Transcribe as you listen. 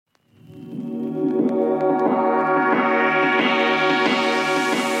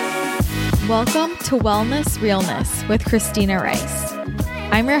Welcome to Wellness Realness with Christina Rice.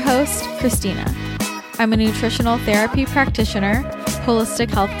 I'm your host, Christina. I'm a nutritional therapy practitioner, holistic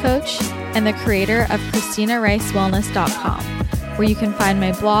health coach, and the creator of ChristinaRiceWellness.com, where you can find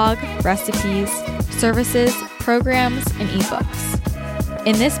my blog, recipes, services, programs, and ebooks.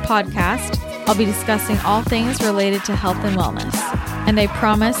 In this podcast, I'll be discussing all things related to health and wellness, and I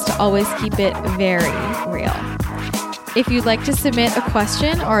promise to always keep it very real. If you'd like to submit a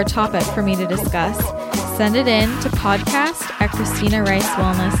question or a topic for me to discuss, send it in to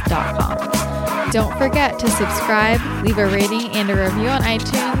podcast@ChristinaRiceWellness.com. Don't forget to subscribe, leave a rating and a review on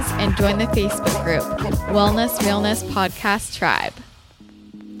iTunes, and join the Facebook group, Wellness Realness Podcast Tribe.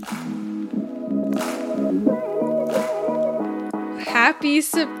 Happy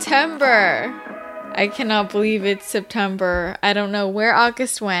September! I cannot believe it's September. I don't know where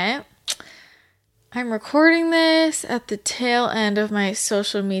August went. I'm recording this at the tail end of my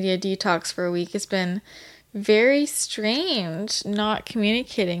social media detox for a week. It's been very strange not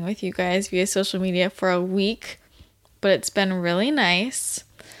communicating with you guys via social media for a week, but it's been really nice.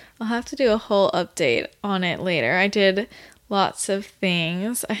 I'll have to do a whole update on it later. I did lots of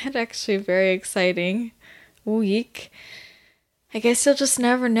things. I had actually a very exciting week. I guess you'll just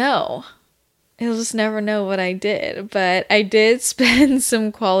never know. You'll just never know what I did, but I did spend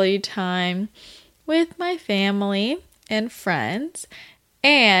some quality time with my family and friends,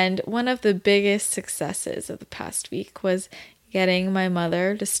 and one of the biggest successes of the past week was getting my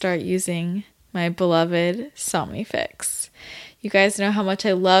mother to start using my beloved Somnifix. You guys know how much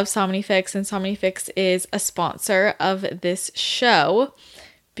I love Somnifix, and Somnifix is a sponsor of this show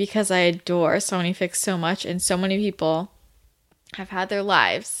because I adore Somnifix so much, and so many people have had their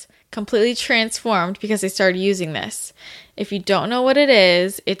lives completely transformed because they started using this. If you don't know what it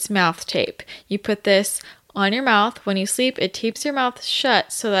is, it's mouth tape. You put this on your mouth when you sleep. It tapes your mouth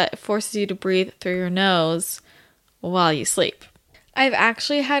shut so that it forces you to breathe through your nose while you sleep. I've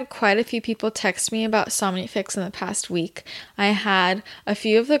actually had quite a few people text me about Somnifix in the past week. I had a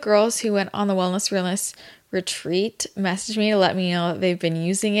few of the girls who went on the Wellness Realness retreat message me to let me know that they've been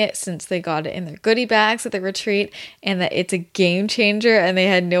using it since they got it in their goodie bags at the retreat, and that it's a game changer and they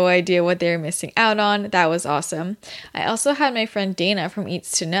had no idea what they were missing out on. That was awesome. I also had my friend Dana from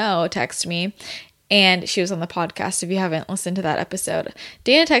Eats to Know text me, and she was on the podcast if you haven't listened to that episode.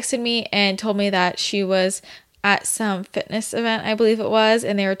 Dana texted me and told me that she was at some fitness event, I believe it was,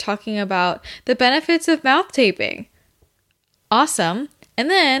 and they were talking about the benefits of mouth taping. Awesome. And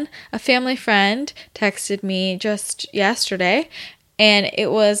then a family friend texted me just yesterday, and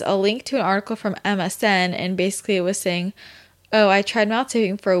it was a link to an article from MSN, and basically it was saying, oh, I tried mouth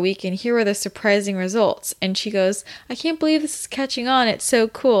taping for a week, and here were the surprising results. And she goes, I can't believe this is catching on. It's so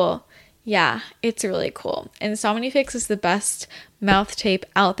cool. Yeah, it's really cool. And Somnifix is the best mouth tape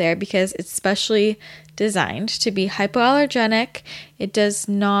out there because it's specially designed to be hypoallergenic. It does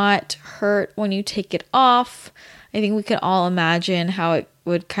not hurt when you take it off. I think we can all imagine how it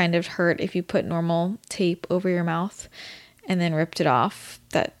would kind of hurt if you put normal tape over your mouth and then ripped it off.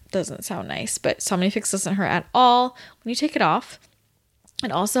 That doesn't sound nice, but Somnifix doesn't hurt at all when you take it off.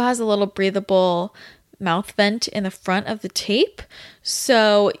 It also has a little breathable mouth vent in the front of the tape,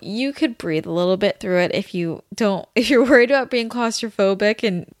 so you could breathe a little bit through it if you're worried about being claustrophobic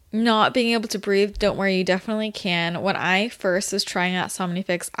and not being able to breathe. Don't worry, you definitely can. When I first was trying out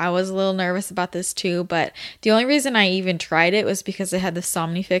Somnifix, I was a little nervous about this too, but the only reason I even tried it was because I had the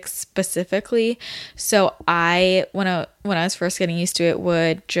Somnifix specifically. So when I was first getting used to it,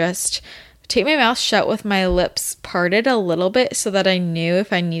 would just tape my mouth shut with my lips parted a little bit so that I knew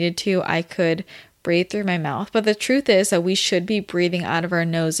if I needed to, I could breathe through my mouth. But the truth is that we should be breathing out of our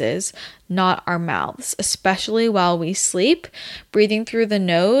noses, not our mouths, especially while we sleep. Breathing through the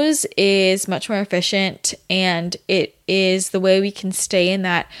nose is much more efficient, and it is the way we can stay in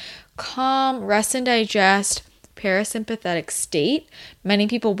that calm, rest and digest, parasympathetic state. Many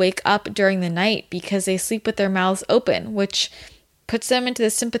people wake up during the night because they sleep with their mouths open, which puts them into the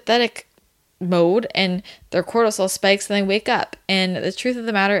sympathetic mode and their cortisol spikes and they wake up. And the truth of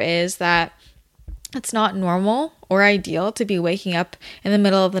the matter is that it's not normal or ideal to be waking up in the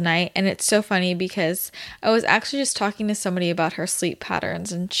middle of the night. And it's so funny because I was actually just talking to somebody about her sleep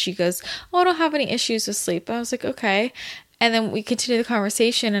patterns, and she goes, oh, I don't have any issues with sleep. I was like, okay. And then we continue the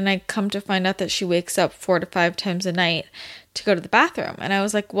conversation, and I come to find out that she wakes up 4 to 5 times a night to go to the bathroom. And I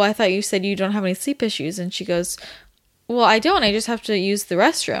was like, well, I thought you said you don't have any sleep issues. And she goes, well, I don't. I just have to use the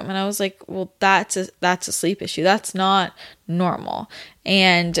restroom. And I was like, well, that's a sleep issue. That's not normal.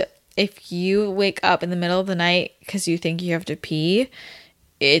 And if you wake up in the middle of the night because you think you have to pee,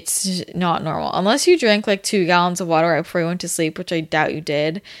 it's not normal. Unless you drank like 2 gallons of water right before you went to sleep, which I doubt you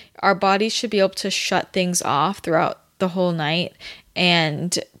did, our bodies should be able to shut things off throughout the whole night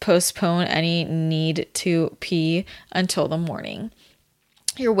and postpone any need to pee until the morning.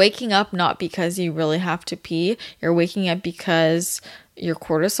 You're waking up not because you really have to pee. You're waking up because your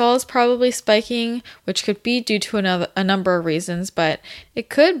cortisol is probably spiking, which could be due to a number of reasons, but it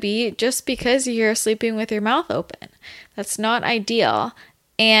could be just because you're sleeping with your mouth open. That's not ideal,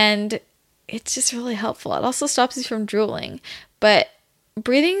 and it's just really helpful. It also stops you from drooling, but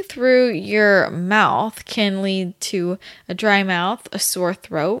breathing through your mouth can lead to a dry mouth, a sore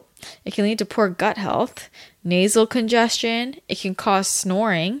throat. It can lead to poor gut health, nasal congestion. It can cause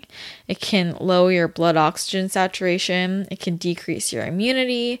snoring. It can lower your blood oxygen saturation. It can decrease your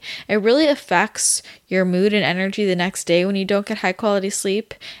immunity. It really affects your mood and energy the next day when you don't get high quality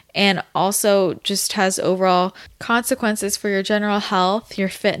sleep, and also just has overall consequences for your general health, your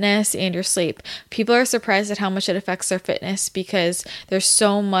fitness, and your sleep. People are surprised at how much it affects their fitness because there's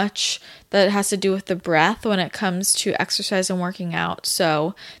so much that has to do with the breath when it comes to exercise and working out.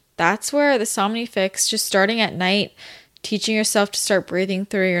 So that's where the Somnifix, just starting at night, teaching yourself to start breathing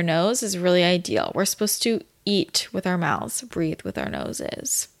through your nose is really ideal. We're supposed to eat with our mouths, breathe with our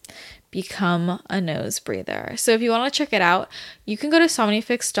noses. Become a nose breather. So if you want to check it out, you can go to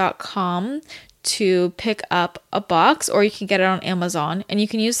somnifix.com to pick up a box, or you can get it on Amazon, and you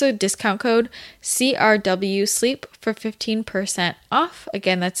can use the discount code CRWSleep for 15% off.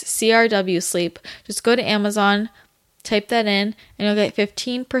 Again, that's CRWSleep. Just go to Amazon, type that in, and you'll get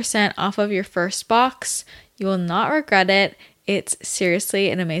 15% off of your first box. You will not regret it. It's seriously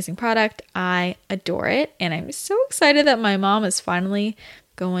an amazing product. I adore it, and I'm so excited that my mom is finally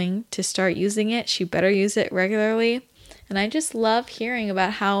going to start using it. She better use it regularly. And I just love hearing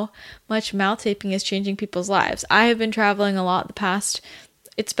about how much mouth taping is changing people's lives. I have been traveling a lot the past,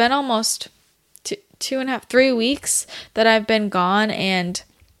 it's been almost 3 weeks that I've been gone, and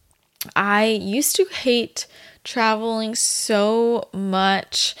I used to hate traveling so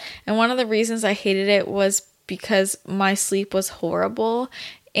much. And one of the reasons I hated it was because my sleep was horrible.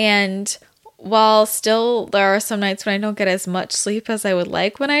 And while still there are some nights when I don't get as much sleep as I would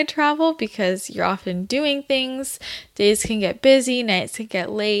like when I travel, because you're often doing things, days can get busy, nights can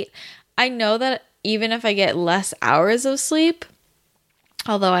get late. I know that even if I get less hours of sleep,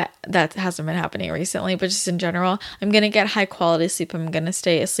 although that hasn't been happening recently, but just in general, I'm going to get high quality sleep. I'm going to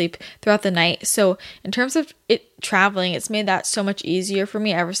stay asleep throughout the night. So in terms of it traveling, it's made that so much easier for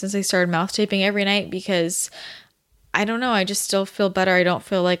me ever since I started mouth taping every night, because I don't know, I just still feel better. I don't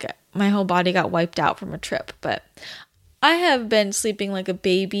feel like my whole body got wiped out from a trip. But I have been sleeping like a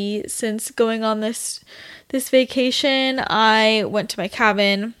baby since going on this vacation. I went to my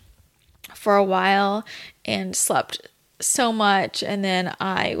cabin for a while and slept so much, and then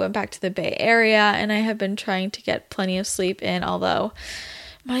I went back to the Bay Area, and I have been trying to get plenty of sleep in, although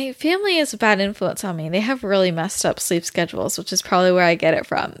my family is a bad influence on me. They have really messed up sleep schedules, which is probably where I get it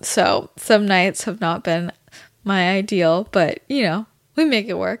from. So some nights have not been my ideal, but we make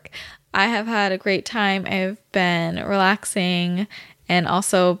it work. I have had a great time. I've been relaxing and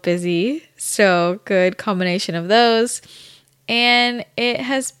also busy, so good combination of those. And it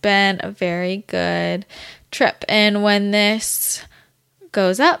has been a very good trip. And when this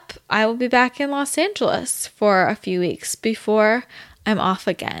goes up, I will be back in Los Angeles for a few weeks before I'm off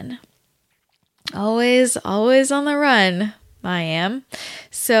again. Always on the run, I am.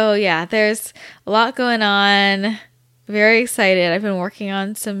 So yeah, there's a lot going on. Very excited. I've been working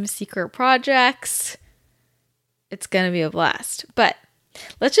on some secret projects. It's going to be a blast. But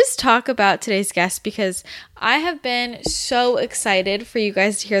let's just talk about today's guest, because I have been so excited for you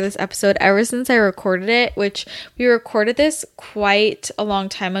guys to hear this episode ever since I recorded it, which we recorded this quite a long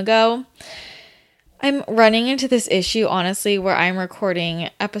time ago. I'm running into this issue, honestly, where I'm recording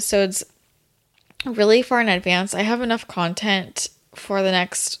episodes really far in advance. I have enough content for the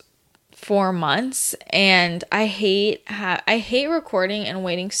next 4 months, and I hate recording and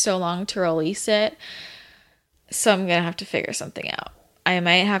waiting so long to release it. So I'm gonna have to figure something out. I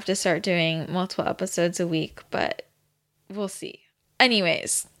might have to start doing multiple episodes a week, but we'll see.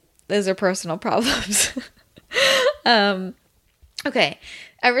 Anyways, those are personal problems. Okay.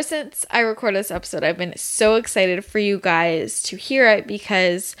 Ever since I recorded this episode, I've been so excited for you guys to hear it,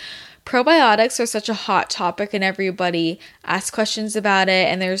 because probiotics are such a hot topic and everybody asks questions about it,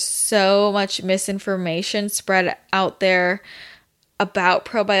 and there's so much misinformation spread out there about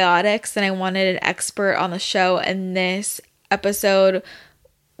probiotics, and I wanted an expert on the show, and this episode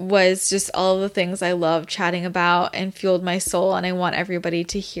was just all of the things I love chatting about and fueled my soul, and I want everybody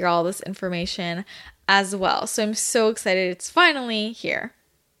to hear all this information as well. So I'm so excited it's finally here.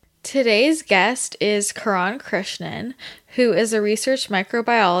 Today's guest is Karan Krishnan, who is a research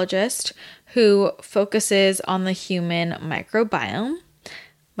microbiologist who focuses on the human microbiome.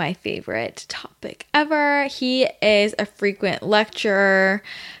 My favorite topic ever. He is a frequent lecturer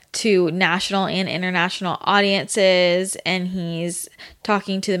to national and international audiences, and he's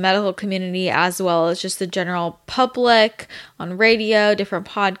talking to the medical community as well as just the general public on radio, different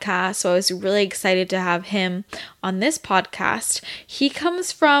podcasts. So I was really excited to have him on this podcast. He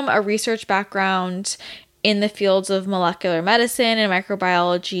comes from a research background in the fields of molecular medicine and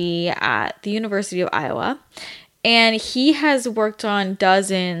microbiology at the University of Iowa. And he has worked on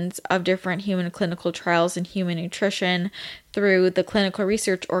dozens of different human clinical trials in human nutrition through the clinical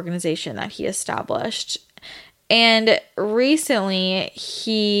research organization that he established. And recently,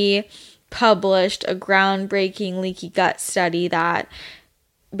 he published a groundbreaking leaky gut study that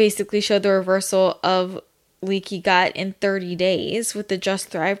basically showed the reversal of leaky gut in 30 days with the Just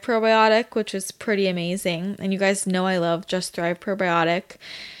Thrive probiotic, which was pretty amazing. And you guys know I love Just Thrive probiotic.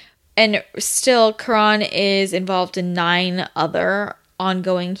 And still, Karan is involved in 9 other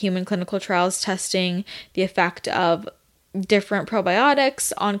ongoing human clinical trials testing the effect of different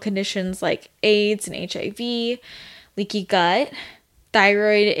probiotics on conditions like AIDS and HIV, leaky gut,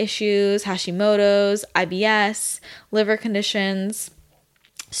 thyroid issues, Hashimoto's, IBS, liver conditions,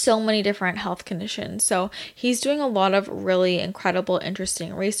 so many different health conditions. So he's doing a lot of really incredible,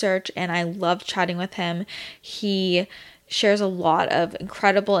 interesting research, and I love chatting with him. He shares a lot of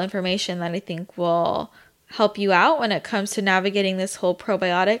incredible information that I think will help you out when it comes to navigating this whole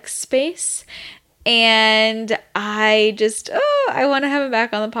probiotic space. And I want to have him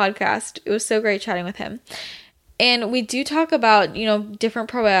back on the podcast. It was so great chatting with him. And we do talk about, different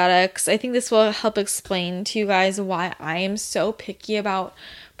probiotics. I think this will help explain to you guys why I am so picky about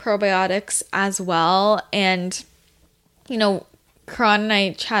probiotics as well. And, Karan and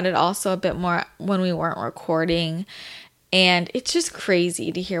I chatted also a bit more when we weren't recording. And it's just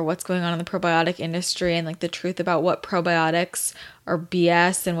crazy to hear what's going on in the probiotic industry and the truth about what probiotics are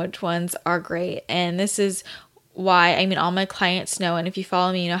BS and which ones are great. And this is why, all my clients know, and if you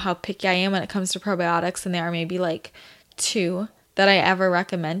follow me, you know how picky I am when it comes to probiotics, and there are maybe 2 that I ever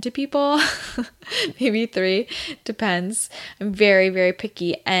recommend to people. Maybe 3, depends. I'm very, very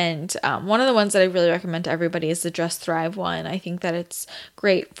picky. And one of the ones that I really recommend to everybody is the Just Thrive one. I think that it's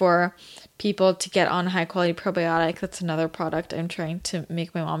great for people to get on high quality probiotic. That's another product I'm trying to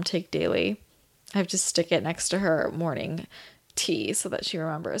make my mom take daily. I have to stick it next to her morning tea so that she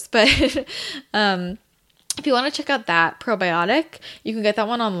remembers. But if you want to check out that probiotic, you can get that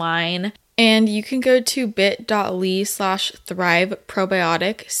one online. And you can go to bit.ly/Thrive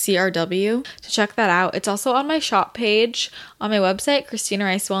Probiotic CRW to check that out. It's also on my shop page on my website,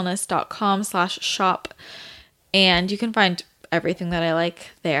 ChristinaRiceWellness.com/shop. And you can find everything that I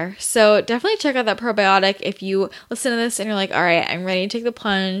like there. So definitely check out that probiotic. If you listen to this and you're like, all right, I'm ready to take the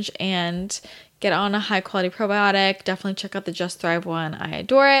plunge and get on a high quality probiotic, definitely check out the Just Thrive one. I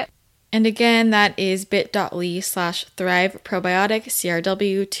adore it. And again, that is bit.ly/Thrive Probiotic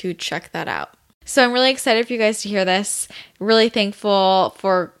CRW to check that out. So I'm really excited for you guys to hear this. Really thankful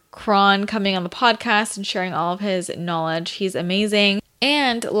for Karan coming on the podcast and sharing all of his knowledge. He's amazing.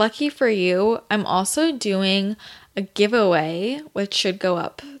 And lucky for you, I'm also doing a giveaway, which should go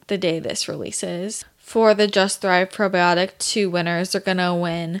up the day this releases, for the Just Thrive probiotic. 2 winners are going to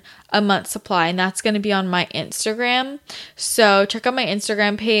win a month's supply, and that's going to be on my Instagram. So check out my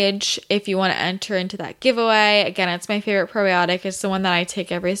Instagram page if you want to enter into that giveaway. Again, it's my favorite probiotic. It's the one that I take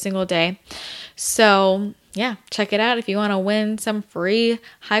every single day. So yeah, check it out if you want to win some free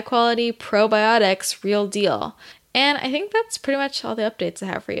high quality probiotics, real deal. And I think that's pretty much all the updates I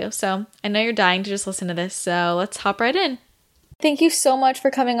have for you. So I know you're dying to just listen to this, so let's hop right in. Thank you so much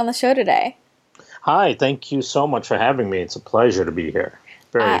for coming on the show today. Hi, thank you so much for having me. It's a pleasure to be here.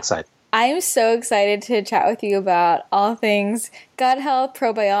 Very excited. I am so excited to chat with you about all things gut health,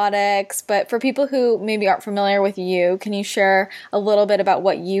 probiotics. But for people who maybe aren't familiar with you, can you share a little bit about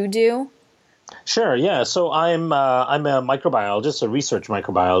what you do? Sure, yeah. So I'm a microbiologist, a research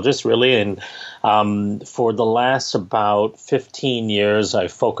microbiologist, really. And for the last about 15 years, I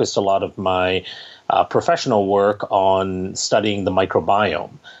focused a lot of my professional work on studying the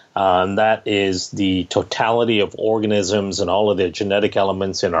microbiome. That is the totality of organisms and all of their genetic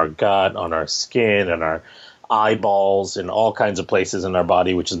elements in our gut, on our skin, and our eyeballs, and all kinds of places in our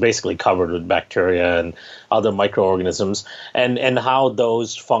body, which is basically covered with bacteria and other microorganisms, and how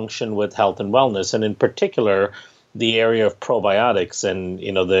those function with health and wellness, and in particular, the area of probiotics and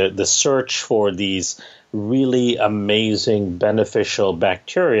the search for these really amazing beneficial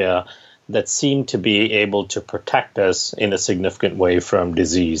bacteria that seem to be able to protect us in a significant way from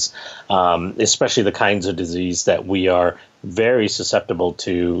disease, especially the kinds of disease that we are very susceptible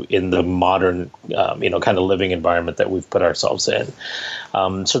to in the modern, kind of living environment that we've put ourselves in.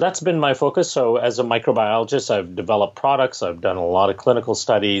 So that's been my focus. So as a microbiologist, I've developed products. I've done a lot of clinical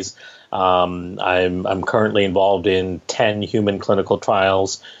studies. I'm currently involved in 10 human clinical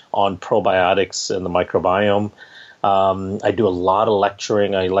trials on probiotics and the microbiome. I do a lot of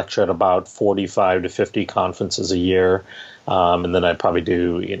lecturing. I lecture at about 45 to 50 conferences a year. And then I probably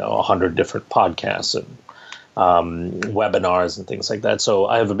do, 100 different podcasts and webinars and things like that. So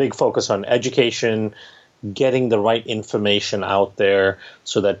I have a big focus on education, getting the right information out there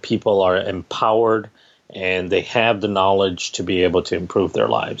so that people are empowered and they have the knowledge to be able to improve their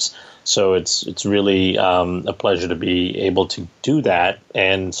lives. So it's really a pleasure to be able to do that.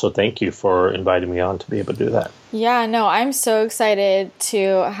 And so thank you for inviting me on to be able to do that. Yeah, no, I'm so excited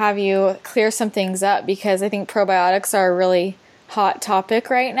to have you clear some things up because I think probiotics are a really hot topic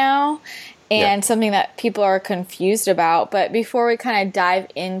right now and something that people are confused about. But before we kind of dive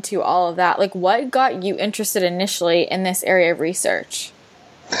into all of that, like what got you interested initially in this area of research?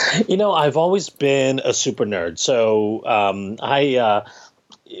 I've always been a super nerd. So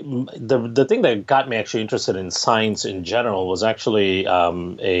the thing that got me actually interested in science in general was actually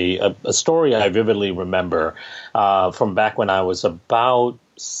a story I vividly remember from back when I was about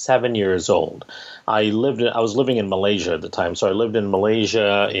 7 years old. I was living in Malaysia at the time, so I lived in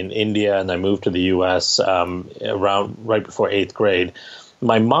Malaysia, in India, and I moved to the U.S. Around right before 8th grade.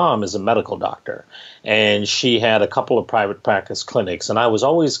 My mom is a medical doctor, and she had a couple of private practice clinics, and I was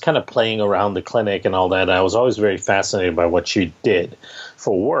always kind of playing around the clinic and all that. I was always very fascinated by what she did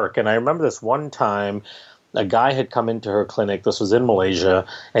for work. And I remember this one time, a guy had come into her clinic, this was in Malaysia,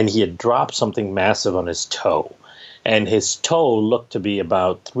 and he had dropped something massive on his toe. And his toe looked to be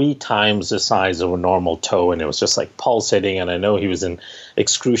about 3 times the size of a normal toe, and it was just like pulsating, and I know he was in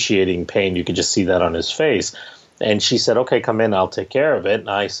excruciating pain. You could just see that on his face. And she said, okay, come in, I'll take care of it. And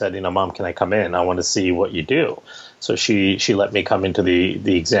I said, Mom, can I come in? I want to see what you do. So she let me come into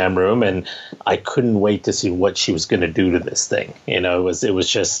the exam room, and I couldn't wait to see what she was going to do to this thing. It was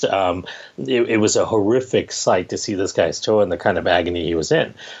just it was a horrific sight to see this guy's toe and the kind of agony he was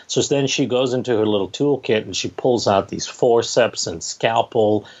in. So then she goes into her little toolkit and she pulls out these forceps and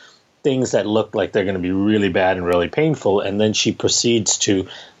scalpel, things that look like they're going to be really bad and really painful. And then she proceeds to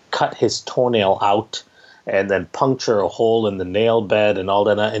cut his toenail out and then puncture a hole in the nail bed and all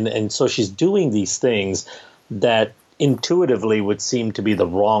that. And so she's doing these things that intuitively would seem to be the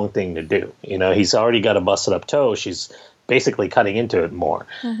wrong thing to do. He's already got a busted up toe. She's basically cutting into it more.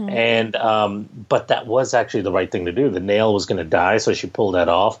 Mm-hmm. And but that was actually the right thing to do. The nail was going to die, so she pulled that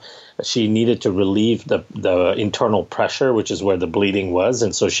off. She needed to relieve the internal pressure, which is where the bleeding was.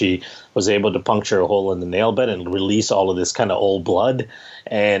 And so she was able to puncture a hole in the nail bed and release all of this kind of old blood.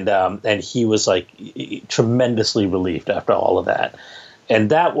 And he was like tremendously relieved after all of that.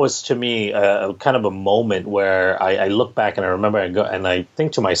 And that was, to me, kind of a moment where I look back and I remember I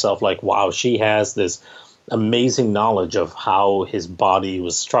think to myself, like, wow, she has this amazing knowledge of how his body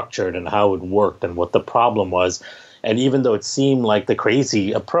was structured and how it worked and what the problem was. And even though it seemed like the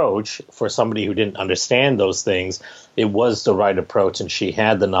crazy approach for somebody who didn't understand those things, it was the right approach, and she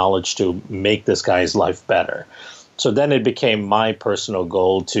had the knowledge to make this guy's life better. So then it became my personal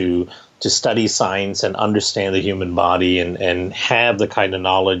goal to study science and understand the human body and have the kind of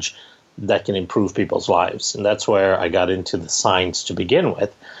knowledge that can improve people's lives. And that's where I got into the science to begin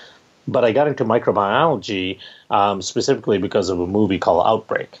with. But I got into microbiology specifically because of a movie called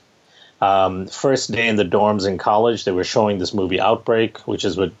Outbreak. First day in the dorms in college, they were showing this movie Outbreak, which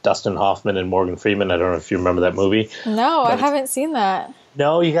is with Dustin Hoffman and Morgan Freeman. I don't know if you remember that movie. No, I haven't seen that.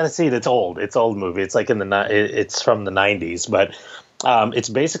 No, you got to see it. It's old. It's an old movie. It's like it's from the 90s, but it's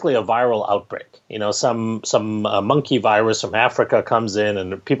basically a viral outbreak. Some monkey virus from Africa comes in,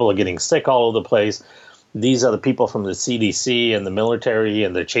 and people are getting sick all over the place. These are the people from the CDC and the military,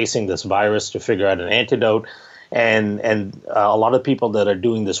 and they're chasing this virus to figure out an antidote. And a lot of people that are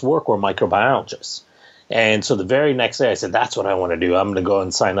doing this work were microbiologists. And so the very next day I said, that's what I want to do. I'm going to go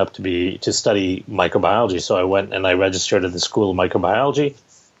and sign up to study microbiology. So I went and I registered at the School of Microbiology,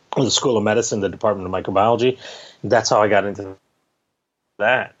 or the School of Medicine, the Department of Microbiology. That's how I got into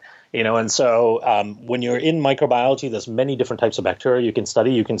that. And so when you're in microbiology, there's many different types of bacteria you can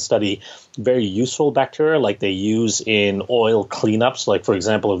study. You can study very useful bacteria like they use in oil cleanups. Like, for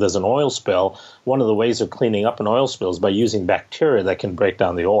example, if there's an oil spill, one of the ways of cleaning up an oil spill is by using bacteria that can break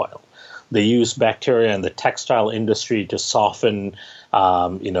down the oil. They use bacteria in the textile industry to soften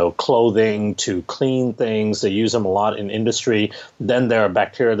clothing to clean things. They use them a lot in industry. Then there are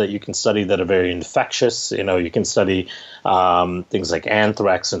bacteria that you can study that are very infectious. You can study things like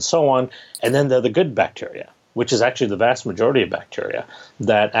anthrax and so on. And then there are the good bacteria, which is actually the vast majority of bacteria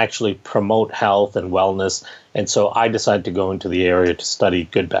that actually promote health and wellness. And so I decided to go into the area to study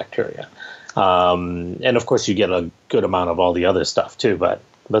good bacteria. And of course, you get a good amount of all the other stuff too. But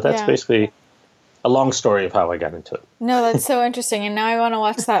that's basically a long story of how I got into it. No, that's so interesting. And now I want to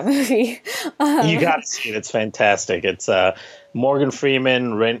watch that movie. You got to see it. It's fantastic. It's Morgan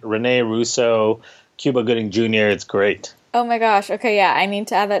Freeman, Rene Russo, Cuba Gooding Jr. It's great. Oh my gosh. Okay, yeah, I need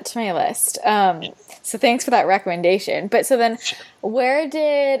to add that to my list. So thanks for that recommendation. But so then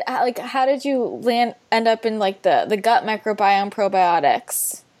how did you end up in the gut microbiome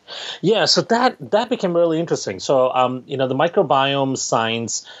probiotics? Yeah, so that became really interesting. So, the microbiome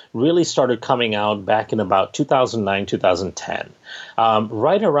science really started coming out back in about 2009, 2010.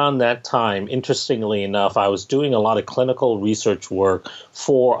 Right around that time, interestingly enough, I was doing a lot of clinical research work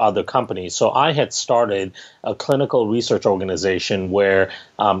for other companies. So I had started a clinical research organization where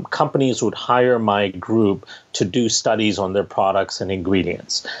companies would hire my group to do studies on their products and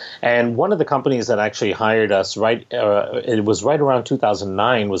ingredients. And one of the companies that actually hired us, it was right around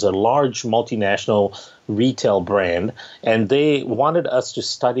 2009, was a large multinational retail brand, and they wanted us to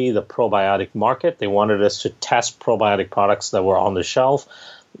study the probiotic market. They wanted us to test probiotic products that were on the shelf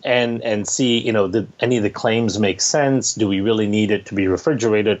and see, did any of the claims make sense? Do we really need it to be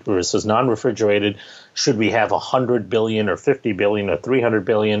refrigerated versus non-refrigerated? Should we have 100 billion or 50 billion or 300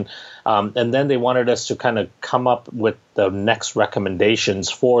 billion? And then they wanted us to kind of come up with the next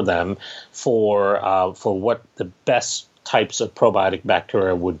recommendations for them for what the best types of probiotic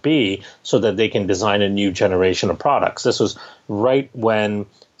bacteria would be so that they can design a new generation of products. This was right when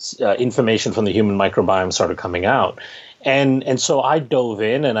information from the human microbiome started coming out. And so I dove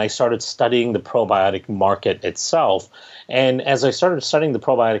in and I started studying the probiotic market itself. And as I started studying the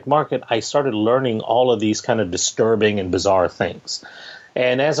probiotic market, I started learning all of these kind of disturbing and bizarre things.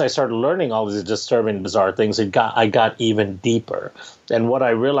 And as I started learning all these disturbing, bizarre things, I got even deeper. And what I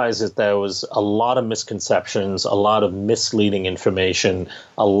realized is there was a lot of misconceptions, a lot of misleading information,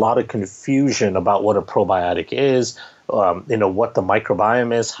 a lot of confusion about what a probiotic is, what the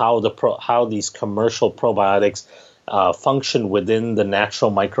microbiome is, how these commercial probiotics function within the natural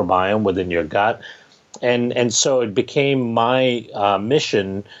microbiome within your gut. And so it became my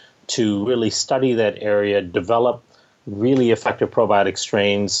mission to really study that area, develop really effective probiotic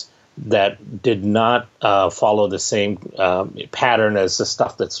strains that did not follow the same pattern as the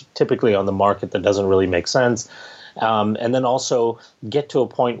stuff that's typically on the market that doesn't really make sense. And then also get to a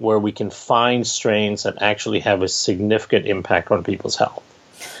point where we can find strains that actually have a significant impact on people's health.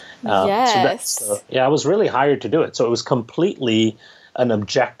 Yes. I was really hired to do it. So it was completely an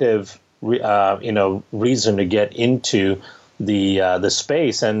objective, reason to get into the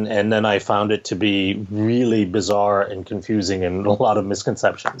space, and then I found it to be really bizarre and confusing and a lot of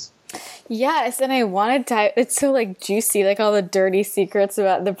misconceptions. Yes, and I wanted to. It's so juicy, all the dirty secrets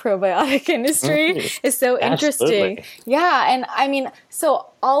about the probiotic industry is so interesting. Absolutely. Yeah, and I mean, so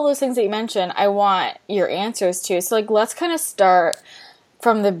all those things that you mentioned, I want your answers to. So let's kind of start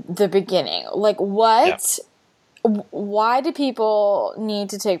from the beginning. Why do people need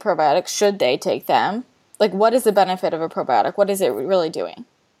to take probiotics? Should they take them? What is the benefit of a probiotic? What is it really doing?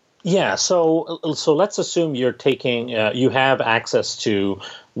 Yeah, so let's assume you're taking, you have access to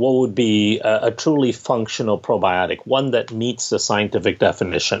what would be a truly functional probiotic, one that meets the scientific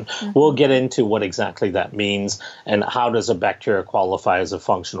definition. Mm-hmm. We'll get into what exactly that means and how does a bacteria qualify as a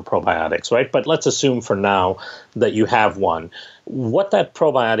functional probiotics, right? But let's assume for now that you have one. What that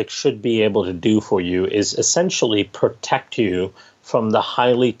probiotic should be able to do for you is essentially protect you from the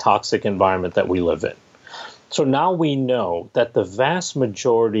highly toxic environment that we live in. So now we know that the vast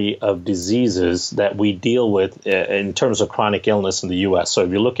majority of diseases that we deal with in terms of chronic illness in the U.S., so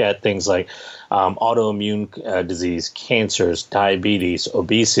if you look at things like autoimmune disease, cancers, diabetes,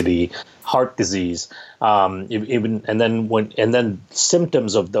 obesity, heart disease, and then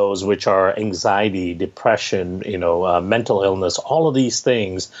symptoms of those, which are anxiety, depression, mental illness, all of these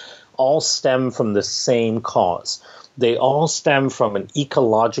things all stem from the same cause. They all stem from an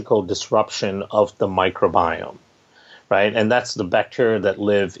ecological disruption of the microbiome, right? And that's the bacteria that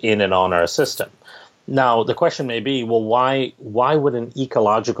live in and on our system. Now, the question may be, well, why would an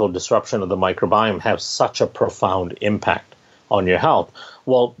ecological disruption of the microbiome have such a profound impact on your health?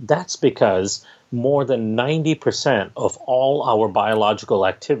 Well, that's because more than 90% of all our biological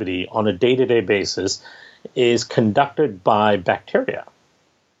activity on a day-to-day basis is conducted by bacteria.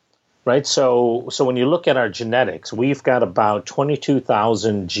 right? So when you look at our genetics, we've got about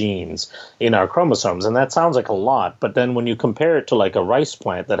 22,000 genes in our chromosomes, and that sounds like a lot. But then when you compare it to like a rice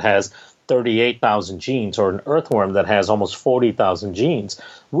plant that has 38,000 genes, or an earthworm that has almost 40,000 genes,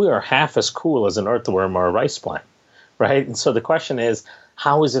 we are half as cool as an earthworm or a rice plant, right? And so the question is,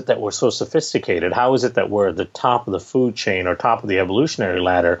 how is it that we're so sophisticated? How is it that we're at the top of the food chain or top of the evolutionary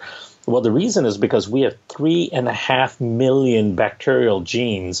ladder? Well, the reason is because we have 3.5 million bacterial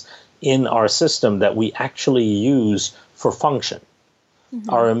genes in our system that we actually use for function. Mm-hmm.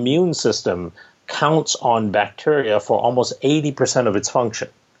 Our immune system counts on bacteria for almost 80% of its function,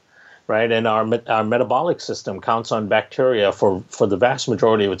 right? And our metabolic system counts on bacteria for the vast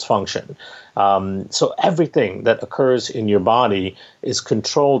majority of its function. So everything that occurs in your body is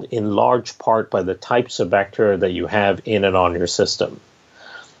controlled in large part by the types of bacteria that you have in and on your system.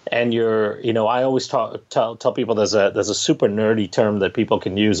 And I always tell people there's a super nerdy term that people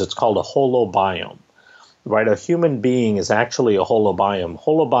can use. It's called a holobiome, right? A human being is actually a holobiome.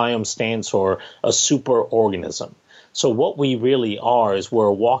 Holobiome stands for a super organism. So what we really are is we're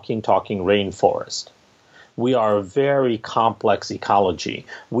a walking, talking rainforest. We are a very complex ecology.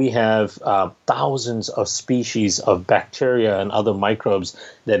 We have thousands of species of bacteria and other microbes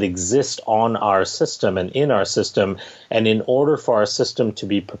that exist on our system and in our system. And in order for our system to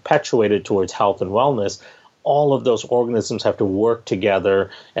be perpetuated towards health and wellness, all of those organisms have to work together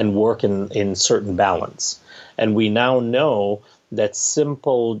and work in certain balance. And we now know that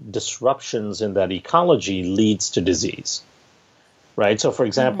simple disruptions in that ecology leads to disease. Right. So, for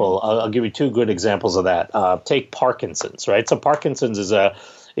example, mm-hmm. I'll give you two good examples of that. Take Parkinson's. Right. So, Parkinson's is a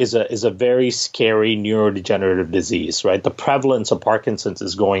very scary neurodegenerative disease. Right. The prevalence of Parkinson's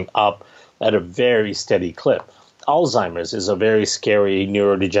is going up at a very steady clip. Alzheimer's is a very scary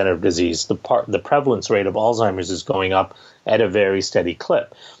neurodegenerative disease. The prevalence rate of Alzheimer's is going up at a very steady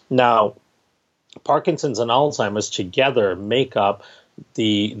clip. Now, Parkinson's and Alzheimer's together make up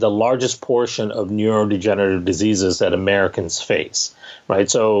the largest portion of neurodegenerative diseases that Americans face, right?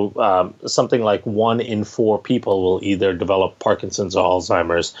 So something like 1 in 4 people will either develop Parkinson's or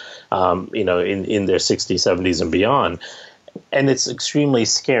Alzheimer's, in their 60s, 70s, and beyond. And it's extremely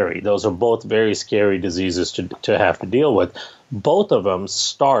scary. Those are both very scary diseases to have to deal with. Both of them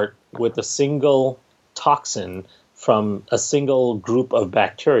start with a single toxin from a single group of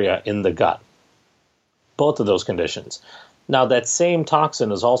bacteria in the gut. Both of those conditions. Now, that same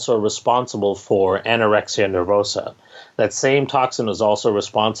toxin is also responsible for anorexia nervosa. That same toxin is also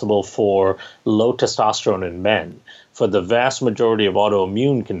responsible for low testosterone in men, for the vast majority of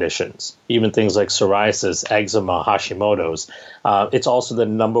autoimmune conditions, even things like psoriasis, eczema, Hashimoto's. It's also the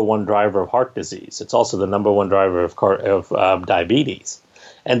number one driver of heart disease. It's also the number one driver of diabetes.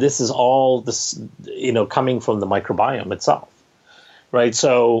 And this is all coming from the microbiome itself, right?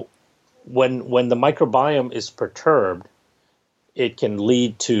 So when the microbiome is perturbed, it can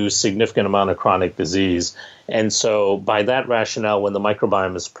lead to significant amount of chronic disease. And so by that rationale, when the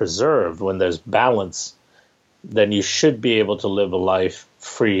microbiome is preserved, when there's balance, then you should be able to live a life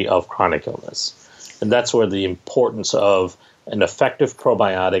free of chronic illness. And that's where the importance of an effective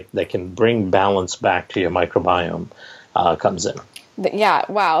probiotic that can bring balance back to your microbiome comes in. Yeah,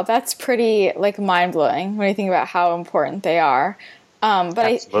 wow, that's pretty mind-blowing when you think about how important they are.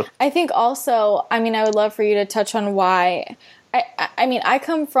 But I think also, I would love for you to touch on why. I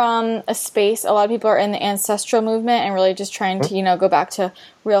come from a space, a lot of people are in the ancestral movement and really just trying to, go back to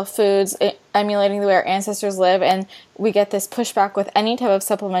real foods, emulating the way our ancestors live. And we get this pushback with any type of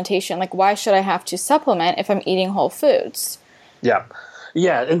supplementation. Like, why should I have to supplement if I'm eating whole foods? Yeah.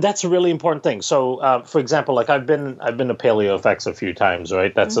 Yeah, and that's a really important thing. So, for example, I've been to PaleoFX a few times,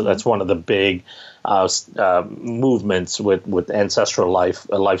 right? That's one of the big movements with ancestral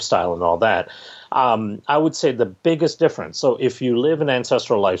lifestyle and all that. I would say the biggest difference. So, if you live an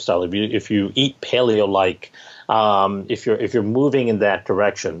ancestral lifestyle, if you eat paleo-like, if you're moving in that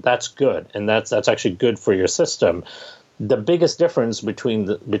direction, that's good, and that's actually good for your system. The biggest difference between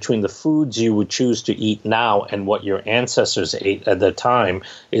the foods you would choose to eat now and what your ancestors ate at the time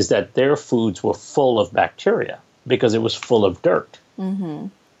is that their foods were full of bacteria because it was full of dirt,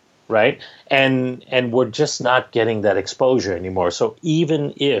 right? And we're just not getting that exposure anymore. So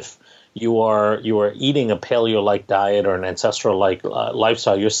even if you are eating a paleo-like diet or an ancestral-like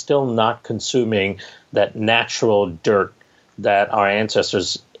lifestyle, you're still not consuming that natural dirt that our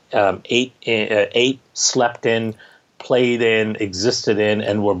ancestors ate, slept in, played in, existed in,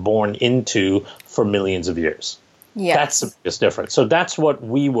 and were born into for millions of years. That's the Yes. biggest difference. So that's what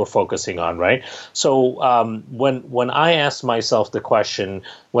we were focusing on, right? So when I asked myself the question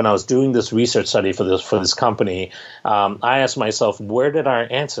when I was doing this research study for this company, I asked myself, where did our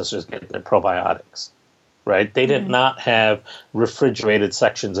ancestors get their probiotics? Right? They did not have refrigerated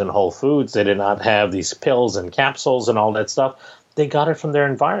sections in Whole Foods. They did not have these pills and capsules and all that stuff. They got it from their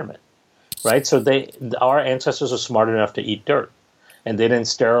environment, right? So our ancestors are smart enough to eat dirt, and they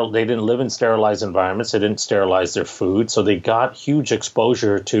didn't live in sterilized environments. They didn't sterilize their food, so they got huge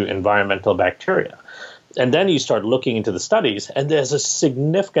exposure to environmental bacteria. And then you start looking into the studies, and there's a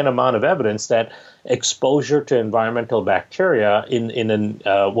significant amount of evidence that exposure to environmental bacteria in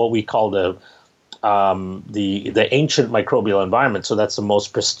what we call the ancient microbial environment. So that's the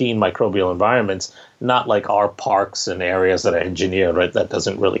most pristine microbial environments, not like our parks and areas that are engineered, right? That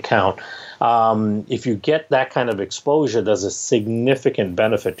doesn't really count. If you get that kind of exposure, there's a significant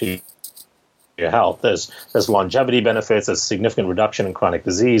benefit to your health. There's longevity benefits, there's significant reduction in chronic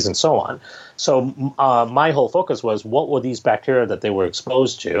disease, and so on. So my whole focus was, what were these bacteria that they were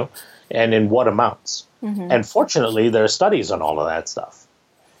exposed to, and in what amounts? And fortunately, there are studies on all of that stuff.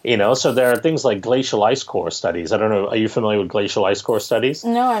 So there are things like glacial ice core studies. I don't know, are you familiar with glacial ice core studies?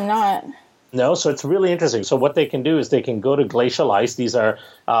 No, I'm not. No, so it's really interesting. So what they can do is they can go to glacial ice. These are,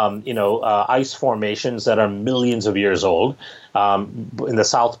 ice formations that are millions of years old, in the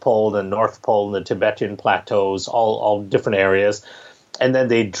South Pole, the North Pole, and the Tibetan plateaus, all different areas. And then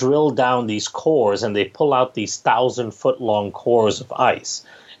they drill down these cores and they pull out these 1,000-foot-long cores of ice.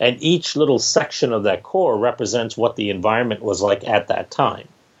 And each little section of that core represents what the environment was like at that time.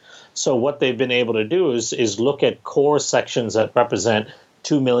 So what they've been able to do is look at core sections that represent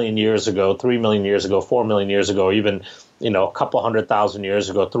 2 million years ago, 3 million years ago, 4 million years ago, or even a couple 100,000 years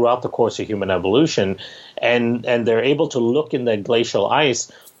ago throughout the course of human evolution. And they're able to look in that glacial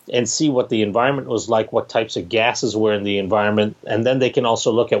ice and see what the environment was like, what types of gases were in the environment. And then they can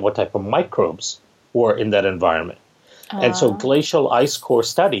also look at what type of microbes were in that environment. And so glacial ice core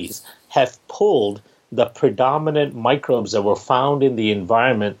studies have pulled the predominant microbes that were found in the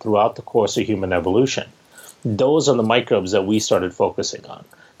environment throughout the course of human evolution. Those are the microbes that we started focusing on,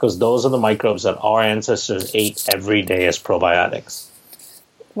 because those are the microbes that our ancestors ate every day as probiotics.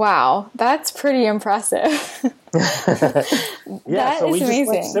 Wow, that's pretty impressive. Yeah, so we just amazing.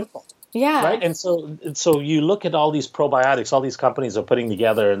 went simple. Yeah. Right. And so you look at all these probiotics, all these companies are putting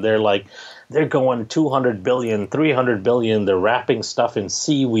together, and they're going 200 billion, 300 billion. They're wrapping stuff in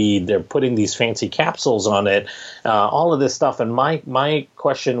seaweed. They're putting these fancy capsules on it, all of this stuff. And my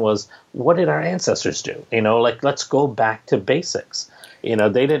question was, what did our ancestors do? Let's go back to basics.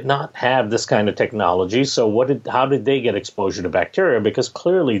 They did not have this kind of technology. So how did they get exposure to bacteria? Because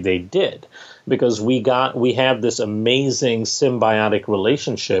clearly they did. Because we have this amazing symbiotic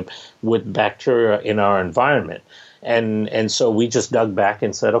relationship with bacteria in our environment. And so we just dug back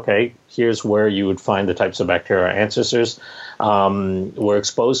and said, okay, here's where you would find the types of bacteria our ancestors were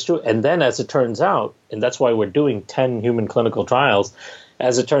exposed to. And then as it turns out, and that's why we're doing 10 human clinical trials,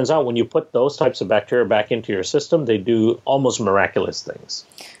 as it turns out, when you put those types of bacteria back into your system, they do almost miraculous things.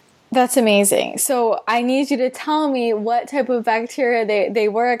 That's amazing. So I need you to tell me what type of bacteria they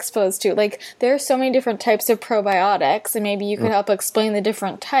were exposed to. Like, there are so many different types of probiotics, and maybe you could help explain the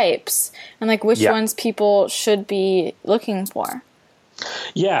different types and like which ones people should be looking for.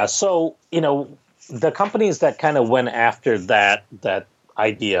 Yeah. So, the companies that kind of went after that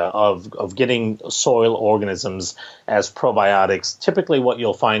idea of getting soil organisms as probiotics, typically what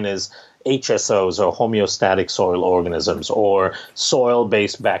you'll find is HSOs, or homeostatic soil organisms, or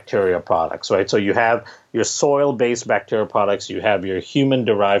soil-based bacteria products, right? So you have your soil-based bacteria products, you have your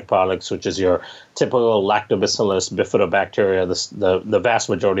human-derived products, which is your typical Lactobacillus, Bifidobacteria, the vast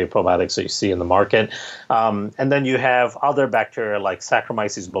majority of probiotics that you see in the market. And then you have other bacteria like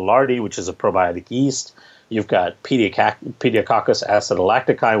Saccharomyces boulardii, which is a probiotic yeast. You've got Pediococcus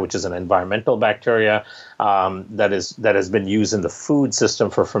acidolactici, which is an environmental bacteria that has been used in the food system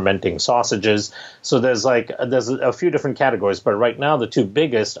for fermenting sausages. So there's a few different categories, but right now the two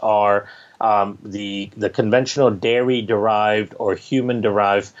biggest are the conventional dairy-derived or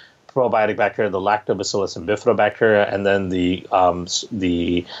human-derived probiotic bacteria, the Lactobacillus and Bifidobacteria, and then the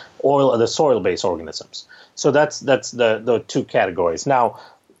soil-based organisms. So that's the two categories. Now,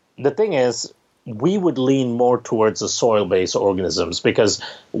 the thing is, we would lean more towards the soil-based organisms because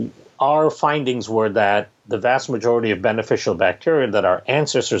our findings were that the vast majority of beneficial bacteria that our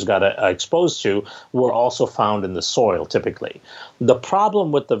ancestors got exposed to were also found in the soil typically. The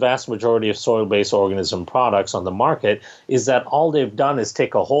problem with the vast majority of soil-based organism products on the market is that all they've done is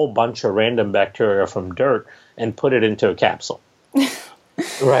take a whole bunch of random bacteria from dirt and put it into a capsule.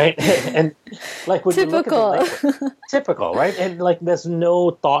 right? And like when you look at the Typical. label, typical, right? And like there's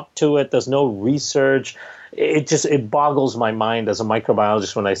no thought to it, there's no research. It boggles my mind as a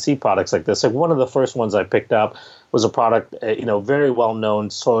microbiologist when I see products like this. Like one of the first ones I picked up was a product, very well known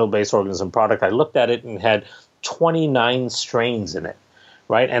soil-based organism product. I looked at it and had 29 strains in it.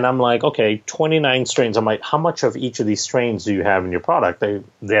 Right. And I'm like, okay, 29 strains. I'm like, how much of each of these strains do you have in your product? They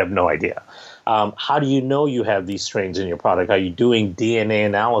have no idea. How do you know you have these strains in your product? Are you doing DNA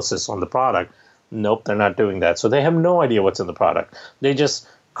analysis on the product? Nope, they're not doing that. So they have no idea what's in the product. They just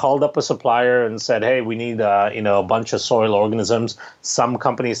called up a supplier and said, hey, we need a bunch of soil organisms. Some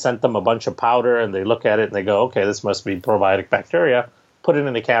companies sent them a bunch of powder, and they look at it and they go, okay, this must be probiotic bacteria. Put it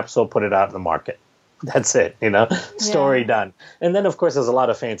in a capsule, put it out in the market. That's it, story done. And then, of course, there's a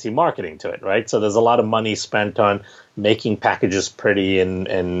lot of fancy marketing to it, right? So there's a lot of money spent on making packages pretty and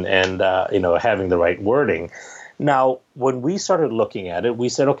having the right wording. Now, when we started looking at it, we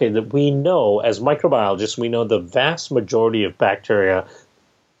said, okay, that we know, as microbiologists, we know the vast majority of bacteria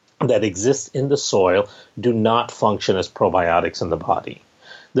that exist in the soil do not function as probiotics in the body.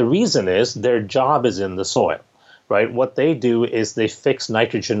 The reason is their job is in the soil. Right? What they do is they fix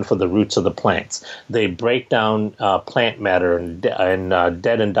nitrogen for the roots of the plants. They break down plant matter and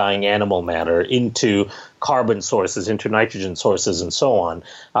dead and dying animal matter into carbon sources, into nitrogen sources, and so on.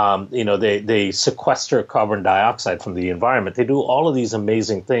 They sequester carbon dioxide from the environment. They do all of these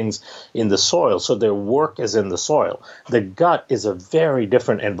amazing things in the soil. So their work is in the soil. The gut is a very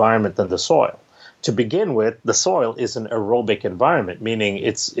different environment than the soil. To begin with, the soil is an aerobic environment, meaning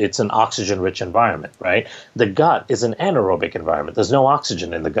it's an oxygen-rich environment, right? The gut is an anaerobic environment. There's no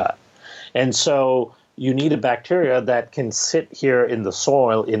oxygen in the gut. And so you need a bacteria that can sit here in the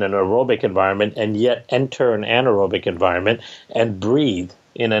soil in an aerobic environment and yet enter an anaerobic environment and breathe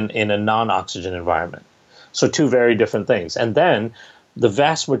in a non-oxygen environment. So two very different things. And then the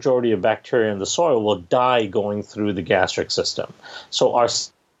vast majority of bacteria in the soil will die going through the gastric system. So our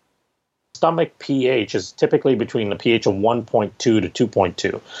stomach pH is typically between a pH of 1.2 to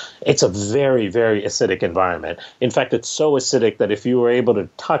 2.2. It's a very, very acidic environment. In fact, it's so acidic that if you were able to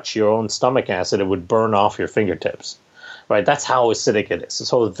touch your own stomach acid, it would burn off your fingertips. Right? That's how acidic it is.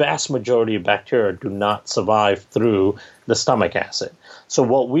 So the vast majority of bacteria do not survive through the stomach acid. So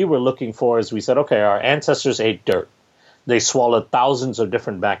what we were looking for is we said, okay, our ancestors ate dirt. They swallowed thousands of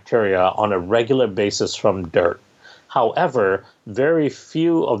different bacteria on a regular basis from dirt. However, very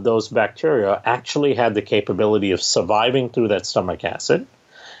few of those bacteria actually had the capability of surviving through that stomach acid.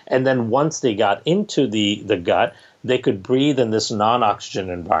 And then once they got into the gut, they could breathe in this non-oxygen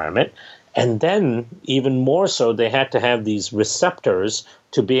environment. And then, even more so, they had to have these receptors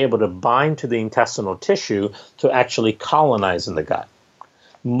to be able to bind to the intestinal tissue to actually colonize in the gut.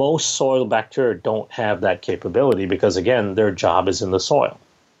 Most soil bacteria don't have that capability because, again, their job is in the soil.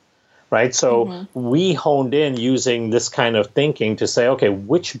 Right? So we honed in using this kind of thinking to say, okay,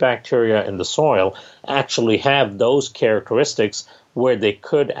 which bacteria in the soil actually have those characteristics where they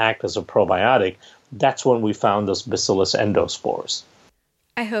could act as a probiotic. That's when we found those Bacillus endospores.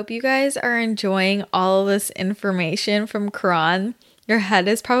 I hope you guys are enjoying all of this information from Karan. Your head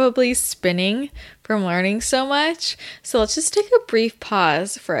is probably spinning from learning so much. So let's just take a brief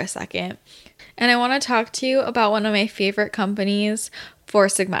pause for a second. And I want to talk to you about one of my favorite companies, Four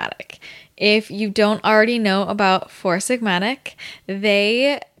Sigmatic. If you don't already know about Four Sigmatic,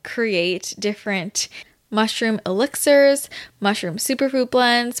 they create different mushroom elixirs, mushroom superfood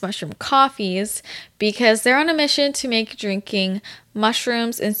blends, mushroom coffees, because they're on a mission to make drinking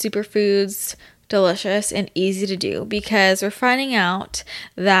mushrooms and superfoods delicious and easy to do, because we're finding out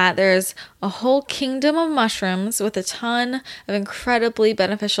that there's a whole kingdom of mushrooms with a ton of incredibly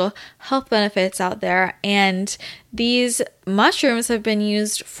beneficial health benefits out there. And these mushrooms have been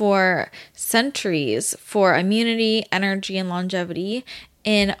used for centuries for immunity, energy, and longevity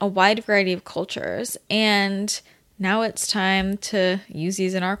in a wide variety of cultures. And now it's time to use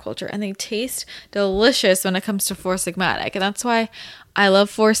these in our culture. And they taste delicious when it comes to Four Sigmatic. And that's why I love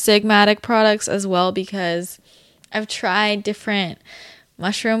Four Sigmatic products as well, because I've tried different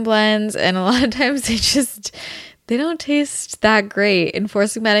mushroom blends and a lot of times they don't taste that great. And Four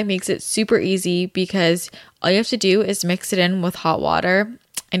Sigmatic makes it super easy because all you have to do is mix it in with hot water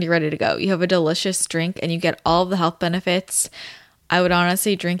and you're ready to go. You have a delicious drink and you get all of the health benefits. I would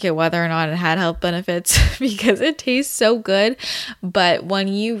honestly drink it whether or not it had health benefits because it tastes so good. But when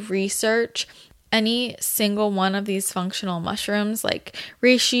you research any single one of these functional mushrooms like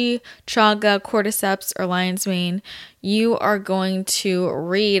reishi, chaga, cordyceps, or lion's mane, you are going to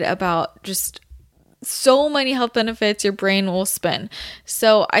read about just so many health benefits, your brain will spin.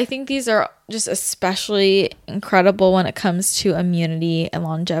 So I think these are just especially incredible when it comes to immunity and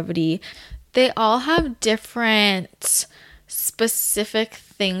longevity. They all have different specific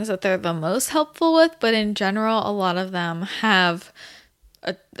things that they're the most helpful with, but in general, a lot of them have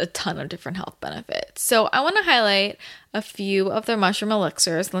a ton of different health benefits. So I want to highlight a few of their mushroom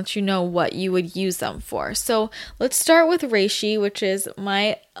elixirs and let you know what you would use them for. So let's start with reishi, which is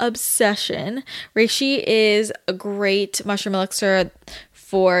my obsession. Reishi is a great mushroom elixir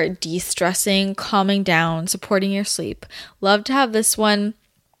for de-stressing, calming down, supporting your sleep. Love to have this one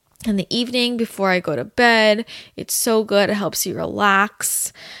in the evening before I go to bed. It's so good. It helps you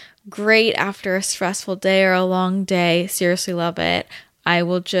relax. Great after a stressful day or a long day. Seriously love it. I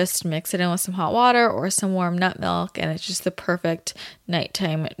will just mix it in with some hot water or some warm nut milk, and it's just the perfect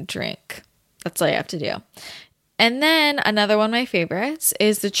nighttime drink. That's all you have to do. And then another one of my favorites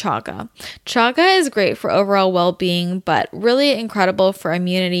is the chaga. Chaga is great for overall well-being, but really incredible for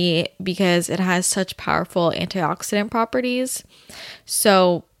immunity because it has such powerful antioxidant properties.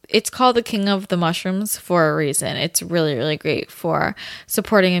 So it's called the king of the mushrooms for a reason. It's really, really great for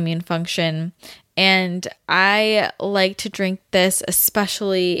supporting immune function. And I like to drink this,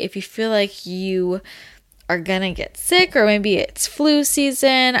 especially if you feel like you are gonna get sick or maybe it's flu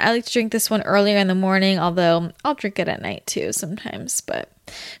season. I like to drink this one earlier in the morning, although I'll drink it at night too sometimes. But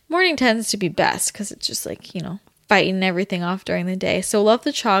morning tends to be best because it's just like, fighting everything off during the day. So love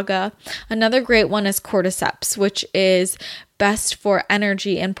the chaga. Another great one is cordyceps, which is best for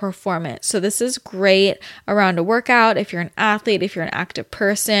energy and performance. So this is great around a workout. If you're an athlete, if you're an active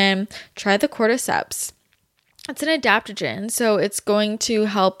person, try the cordyceps. It's an adaptogen, so it's going to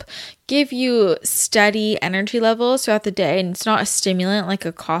help give you steady energy levels throughout the day. And it's not a stimulant like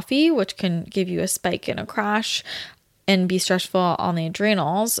a coffee, which can give you a spike and a crash and be stressful on the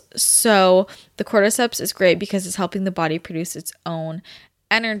adrenals. So the cordyceps is great because it's helping the body produce its own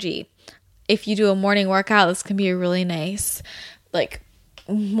energy. If you do a morning workout, this can be a really nice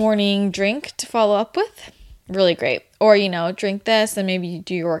morning drink to follow up with. Really great. Or, drink this and maybe you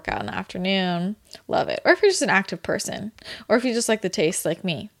do your workout in the afternoon. Love it. Or if you're just an active person. Or if you just like the taste like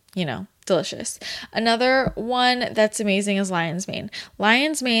me, delicious. Another one that's amazing is lion's mane.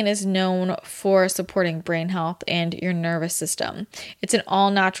 Lion's mane is known for supporting brain health and your nervous system. It's an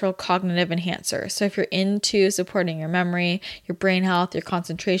all-natural cognitive enhancer. So if you're into supporting your memory, your brain health, your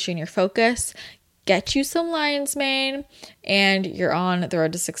concentration, your focus, get you some lion's mane and you're on the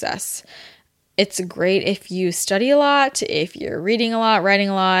road to success. It's great if you study a lot, if you're reading a lot, writing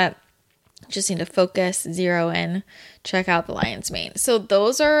a lot, just need to focus, zero in, check out the lion's mane. So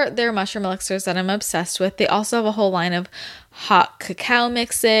those are their mushroom elixirs that I'm obsessed with. They also have a whole line of hot cacao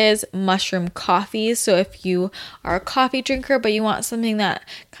mixes, mushroom coffees. So if you are a coffee drinker, but you want something that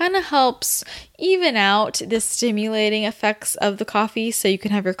kind of helps even out the stimulating effects of the coffee so you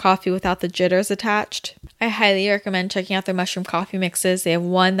can have your coffee without the jitters attached, I highly recommend checking out their mushroom coffee mixes. They have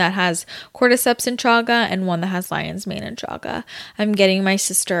one that has cordyceps and chaga and one that has lion's mane and chaga. I'm getting my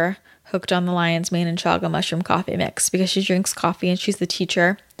sister hooked on the lion's mane and chaga mushroom coffee mix because she drinks coffee and she's the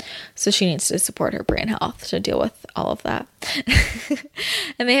teacher. So she needs to support her brain health to deal with all of that.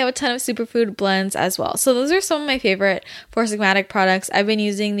 And they have a ton of superfood blends as well. So those are some of my favorite Four Sigmatic products. I've been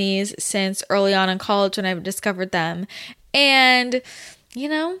using these since early on in college when I discovered them. And,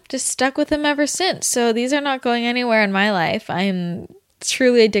 just stuck with them ever since. So these are not going anywhere in my life. I'm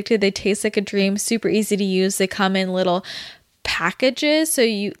truly addicted. They taste like a dream, super easy to use. They come in little packages, so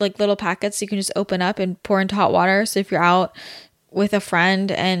you little packets you can just open up and pour into hot water. So if you're out with a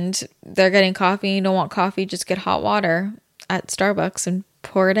friend and they're getting coffee and you don't want coffee, just get hot water at Starbucks and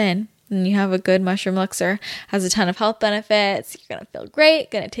pour it in, and you have a good mushroom elixir. Has a ton of health benefits. You're gonna feel great,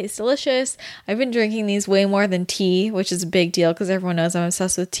 gonna taste delicious. I've been drinking these way more than tea, which is a big deal because everyone knows I'm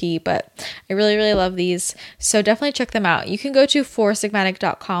obsessed with tea, but I really, really love these. So definitely check them out. You can go to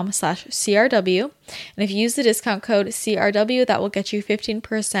foursigmatic.com/CRW, and if you use the discount code CRW, that will get you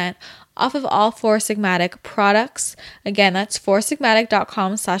 15% off of all Four Sigmatic products. Again, that's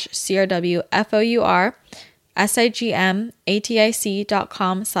foursigmatic.com/CRW,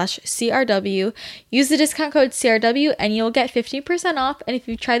 FOURSIGMATIC.com/CRW. Use the discount code CRW and you'll get 15% off. And if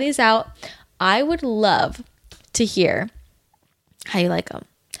you try these out, I would love to hear how you like them.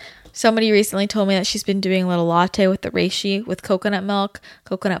 Somebody recently told me that she's been doing a little latte with the reishi with coconut milk,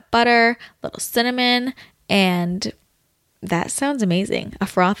 coconut butter, little cinnamon, and that sounds amazing. A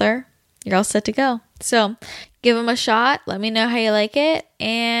frother, you're all set to go. So give them a shot. Let me know how you like it.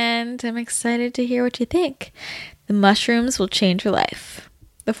 And I'm excited to hear what you think. The mushrooms will change your life.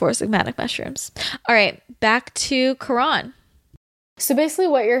 The Four Sigmatic mushrooms. All right, back to Karan. So basically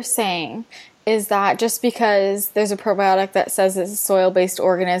what you're saying is that just because there's a probiotic that says it's soil-based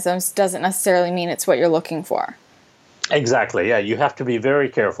organisms doesn't necessarily mean it's what you're looking for? Exactly. Yeah, you have to be very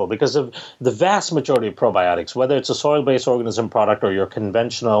careful because of the vast majority of probiotics, whether it's a soil-based organism product or your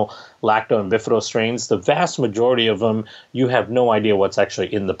conventional lacto and bifido strains, the vast majority of them, you have no idea what's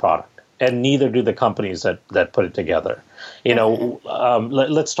actually in the product. And neither do the companies that put it together.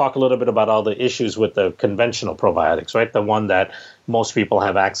 Let's talk a little bit about all the issues with the conventional probiotics, right? The one that most people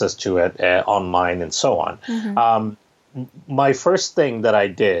have access to online and so on. Mm-hmm. My first thing that I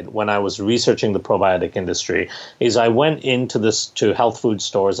did when I was researching the probiotic industry is I went to health food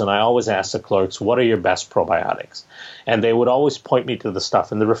stores and I always asked the clerks, what are your best probiotics? And they would always point me to the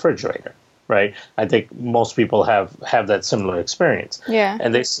stuff in the refrigerator. Right, I think most people have that similar experience. Yeah,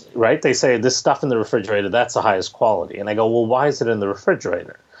 and they say this stuff in the refrigerator, that's the highest quality. And I go, well, why is it in the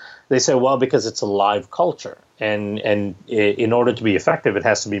refrigerator? They say, well, because it's a live culture, and in order to be effective, it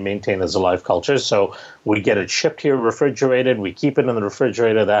has to be maintained as a live culture. So we get it shipped here, refrigerated, we keep it in the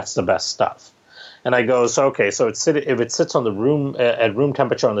refrigerator. That's the best stuff. And I go, so if it sits on the room at room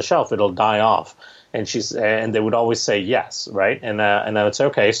temperature on the shelf, it'll die off. And they would always say yes, right? And I would say,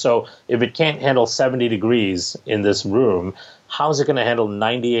 okay, so if it can't handle 70 degrees in this room, how is it going to handle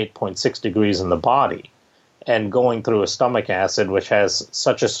 98.6 degrees in the body? And going through a stomach acid, which has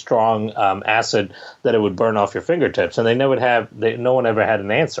such a strong acid that it would burn off your fingertips. And no one ever had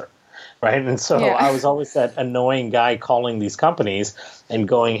an answer. Right. And so I was always that annoying guy calling these companies and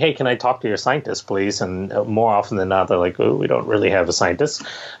going, hey, can I talk to your scientist, please? And more often than not, they're like, oh, we don't really have a scientist.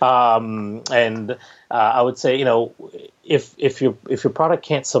 I would say, if your product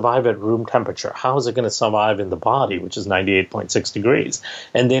can't survive at room temperature, how is it going to survive in the body, which is 98.6 degrees?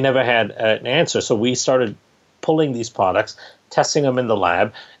 And they never had an answer. So we started pulling these products, testing them in the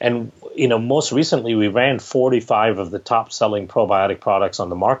lab, and most recently we ran 45 of the top selling probiotic products on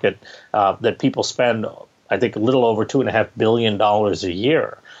the market that people spend, I think, a little over $2.5 billion a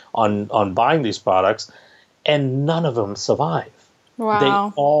year on buying these products, and none of them survive. Wow. They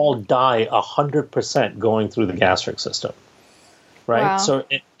all die 100% going through the gastric system, right? Wow. So,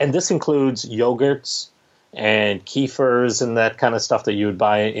 and this includes yogurts and kefirs and that kind of stuff that you would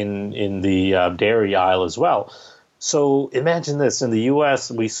buy in the dairy aisle as well. So imagine this. In the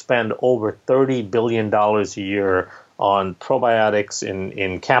U.S., we spend over $30 billion a year on probiotics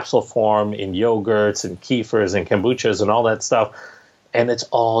in capsule form, in yogurts and kefirs and kombuchas and all that stuff. And it's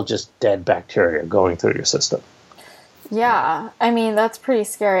all just dead bacteria going through your system. Yeah, I mean, that's pretty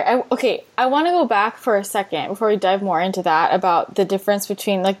scary. I want to go back for a second before we dive more into that about the difference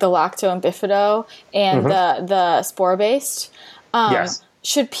between like the lacto and bifido and the spore-based. Yes.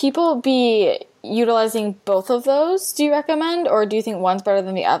 Should people be utilizing both of those, do you recommend? Or do you think one's better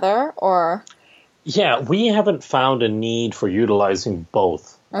than the other? Or yeah, we haven't found a need for utilizing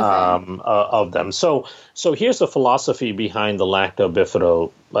both of them. So here's the philosophy behind the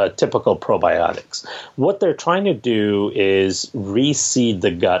lacto-bifido typical probiotics. What they're trying to do is reseed the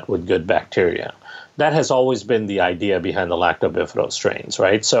gut with good bacteria. That has always been the idea behind the lacto-bifido strains,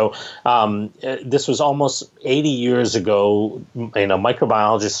 right? So this was almost 80 years ago.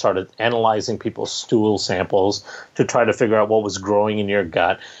 Microbiologists started analyzing people's stool samples to try to figure out what was growing in your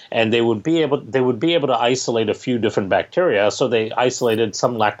gut, and they would be able to isolate a few different bacteria. So they isolated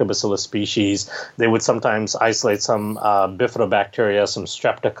some lactobacillus species. They would sometimes isolate some bifidobacteria, some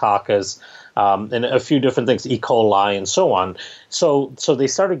streptococcus, and a few different things, E. coli and so on. So they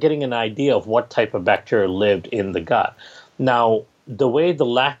started getting an idea of what type of bacteria lived in the gut. Now, the way the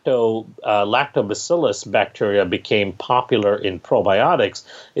lactobacillus bacteria became popular in probiotics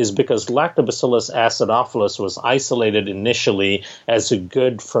is because Lactobacillus acidophilus was isolated initially as a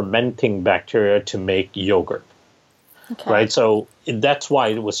good fermenting bacteria to make yogurt. Okay. Right? So that's why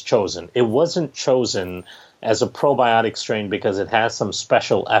it was chosen. It wasn't chosen as a probiotic strain because it has some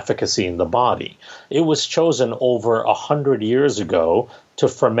special efficacy in the body. It was chosen over 100 years ago to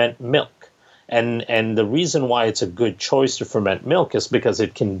ferment milk. And the reason why it's a good choice to ferment milk is because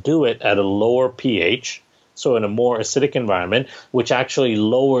it can do it at a lower pH, so in a more acidic environment, which actually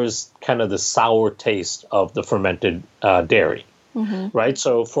lowers kind of the sour taste of the fermented dairy, right?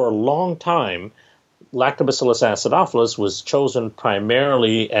 So for a long time, Lactobacillus acidophilus was chosen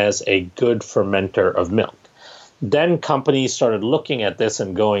primarily as a good fermenter of milk. Then companies started looking at this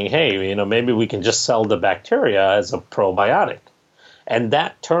and going, hey, maybe we can just sell the bacteria as a probiotic. And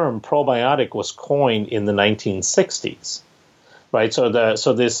that term probiotic was coined in the 1960s. right? So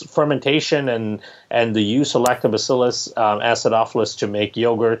this fermentation and the use of Lactobacillus acidophilus to make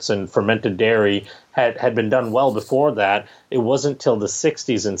yogurts and fermented dairy had been done well before that. It wasn't till the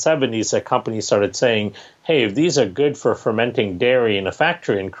 60s and 70s that companies started saying, hey, if these are good for fermenting dairy in a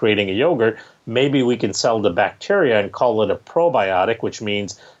factory and creating a yogurt, maybe we can sell the bacteria and call it a probiotic, which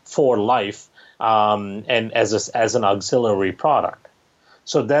means for life, and as an auxiliary product.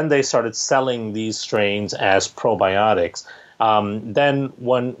 So then they started selling these strains as probiotics. Then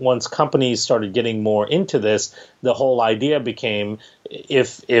once companies started getting more into this, the whole idea became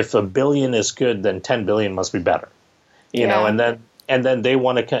if a billion is good, then 10 billion must be better. You know, and then they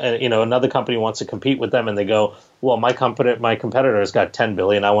want to, another company wants to compete with them, and they go, well, my competitor's got 10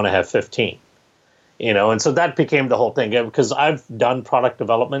 billion, I want to have 15. And so that became the whole thing, because I've done product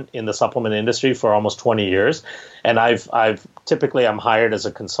development in the supplement industry for almost 20 years, and I'm hired as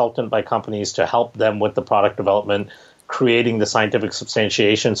a consultant by companies to help them with the product development, creating the scientific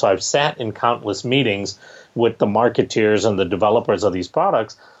substantiation. So I've sat in countless meetings with the marketeers and the developers of these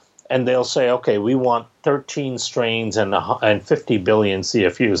products, and they'll say, okay, we want 13 strains and 50 billion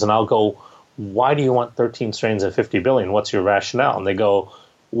CFUs. And I'll go, why do you want 13 strains and 50 billion? What's your rationale? And they go,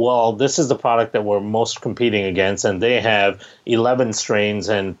 well, this is the product that we're most competing against, and they have 11 strains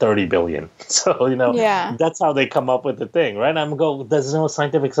and 30 billion. So, that's how they come up with the thing, right? I'm going, there's no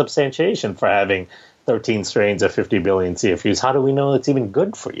scientific substantiation for having 13 strains of 50 billion CFUs. How do we know it's even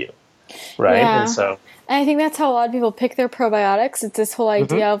good for you? Right? Yeah. And I think that's how a lot of people pick their probiotics. It's this whole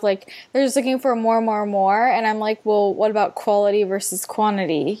idea of like, they're just looking for more. And I'm like, well, what about quality versus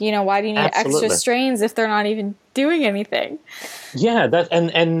quantity? Why do you need extra strains if they're not even doing anything? Yeah,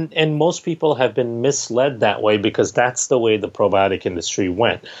 and most people have been misled that way, because that's the way the probiotic industry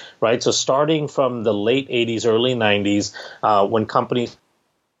went, right? So starting from the late 80s, early 90s, when companies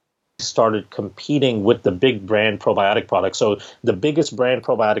started competing with the big brand probiotic products. So the biggest brand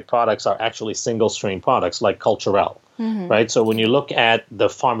probiotic products are actually single strain products like Culturelle, right? So when you look at the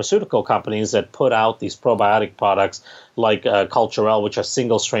pharmaceutical companies that put out these probiotic products like Culturelle, which are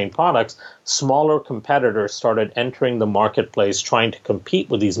single strain products, smaller competitors started entering the marketplace trying to compete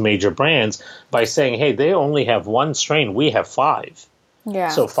with these major brands by saying, hey, they only have one strain, we have 5. Yeah.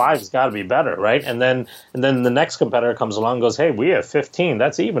 So 5's got to be better, right? And then the next competitor comes along and goes, hey, we have 15.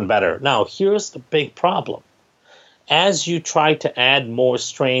 That's even better. Now, here's the big problem. As you try to add more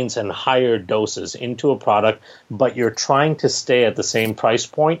strains and higher doses into a product, but you're trying to stay at the same price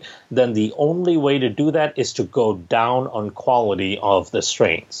point, then the only way to do that is to go down on quality of the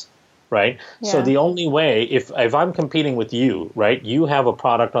strains. Right? Yeah. So the only way, if I'm competing with you, right, you have a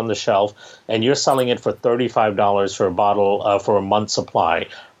product on the shelf and you're selling it for $35 for a bottle for a month's supply.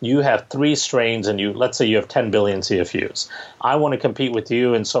 You have 3 strains and let's say you have 10 billion CFUs. I want to compete with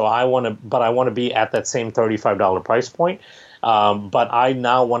you, and so I want to be at that same $35 price point. But I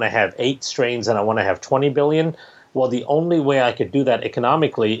now want to have 8 strains and I want to have 20 billion. Well, the only way I could do that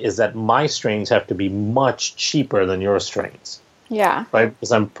economically is that my strains have to be much cheaper than your strains. Yeah. Right?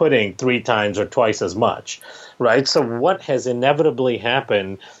 Because I'm putting 3 times or twice as much. Right? So what has inevitably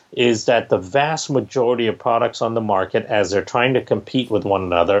happened is that the vast majority of products on the market, as they're trying to compete with one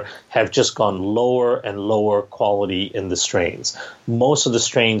another, have just gone lower and lower quality in the strains. Most of the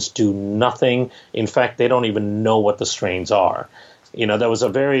strains do nothing. In fact, they don't even know what the strains are. There was a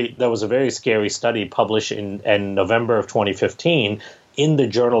very scary study published in November of 2015 in the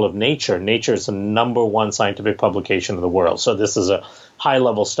Journal of Nature. Nature is the #1 scientific publication in the world. So this is a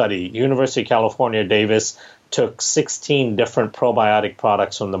high-level study. University of California, Davis took 16 different probiotic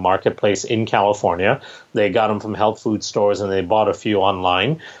products from the marketplace in California. They got them from health food stores, and they bought a few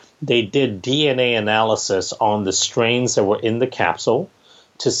online. They did DNA analysis on the strains that were in the capsule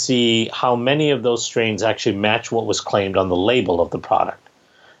to see how many of those strains actually match what was claimed on the label of the product.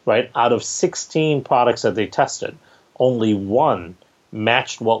 Right? Out of 16 products that they tested, only 1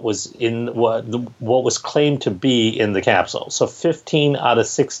 matched what was claimed to be in the capsule. So 15 out of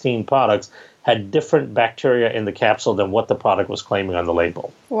 16 products had different bacteria in the capsule than what the product was claiming on the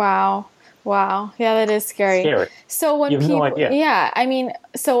label. Wow. Yeah, that is scary. So when you have no idea. Yeah, I mean,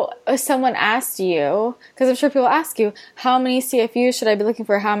 so if someone asked you, because I'm sure people ask you, how many CFUs should I be looking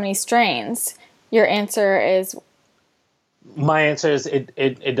for? How many strains? Your answer is. My answer is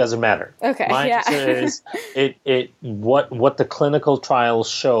it doesn't matter. Okay. My answer is what the clinical trials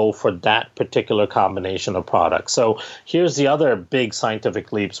show for that particular combination of products. So here's the other big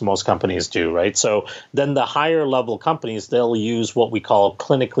scientific leaps most companies do, right? So then the higher level companies, they'll use what we call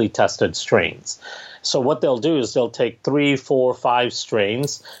clinically tested strains. So what they'll do is they'll take 3, 4, 5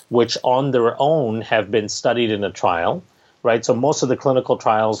 strains, which on their own have been studied in a trial. right? So most of the clinical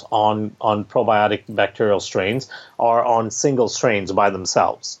trials on probiotic bacterial strains are on single strains by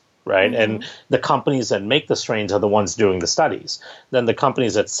themselves, right? And the companies that make the strains are the ones doing the studies. Then the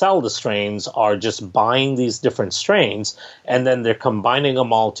companies that sell the strains are just buying these different strains, and then they're combining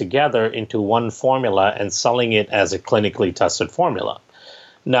them all together into one formula and selling it as a clinically tested formula.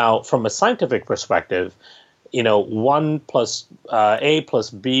 Now, from a scientific perspective, 1 plus A plus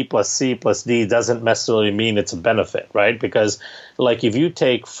B plus C plus D doesn't necessarily mean it's a benefit, right? Because like if you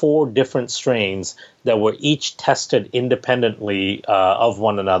take 4 different strains that were each tested independently of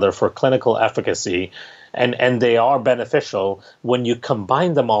one another for clinical efficacy, and they are beneficial, when you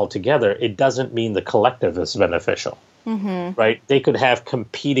combine them all together, it doesn't mean the collective is beneficial. Right? They could have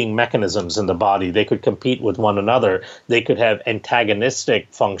competing mechanisms in the body. They could compete with one another. They could have antagonistic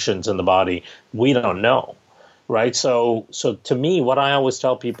functions in the body. We don't know. Right. So to me, what I always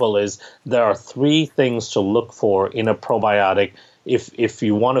tell people is there are 3 things to look for in a probiotic if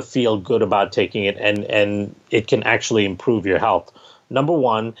you want to feel good about taking it and it can actually improve your health. Number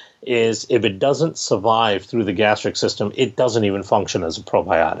 1 is if it doesn't survive through the gastric system, it doesn't even function as a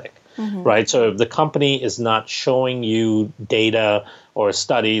probiotic. Right. So if the company is not showing you data or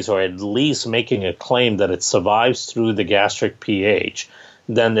studies or at least making a claim that it survives through the gastric pH,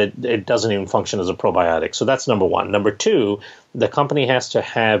 then it doesn't even function as a probiotic. So that's number 1. Number 2, the company has to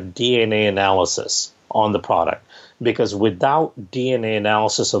have DNA analysis on the product, because without DNA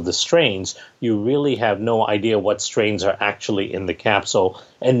analysis of the strains, you really have no idea what strains are actually in the capsule,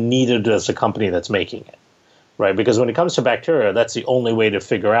 and neither does the company that's making it. Right? Because when it comes to bacteria, that's the only way to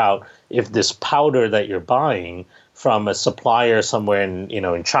figure out if this powder that you're buying from a supplier somewhere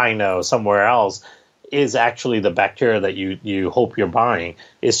in China or somewhere else is actually the bacteria that you hope you're buying.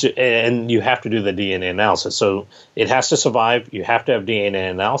 And you have to do the DNA analysis. So it has to survive. You have to have DNA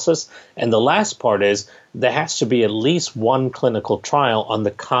analysis. And the last part is there has to be at least 1 clinical trial on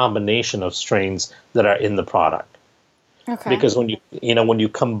the combination of strains that are in the product. Okay. Because when you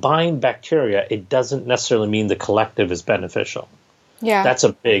combine bacteria, it doesn't necessarily mean the collective is beneficial. Yeah. That's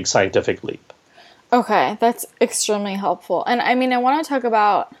a big scientific leap. Okay, that's extremely helpful. And I mean, I want to talk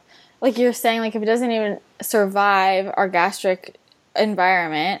about, like you're saying, like if it doesn't even survive our gastric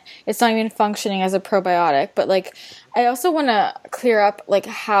environment, it's not even functioning as a probiotic. But like, I also want to clear up like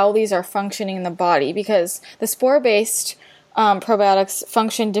how these are functioning in the body, because the spore-based probiotics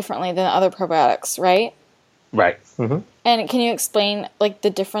function differently than other probiotics, right? Right. And can you explain like the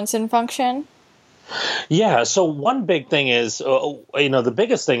difference in function? Yeah. So one big thing is, the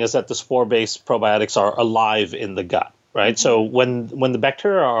biggest thing is that the spore-based probiotics are alive in the gut. Right. So when the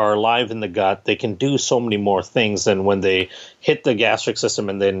bacteria are alive in the gut, they can do so many more things than when they hit the gastric system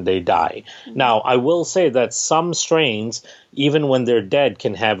and then they die. Now, I will say that some strains, even when they're dead,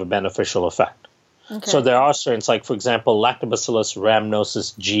 can have a beneficial effect. Okay. So there are strains like, for example, Lactobacillus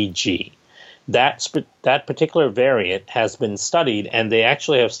rhamnosus GG. That particular variant has been studied, and they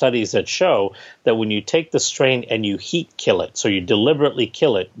actually have studies that show that when you take the strain and you heat kill it, so you deliberately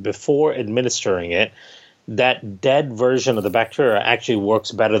kill it before administering it, that dead version of the bacteria actually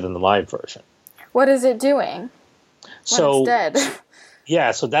works better than the live version. What is it doing when it's dead?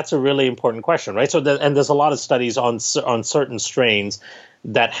 Yeah, so that's a really important question, right? And there's a lot of studies on certain strains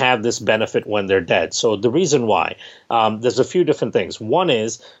that have this benefit when they're dead. So the reason why, there's a few different things. One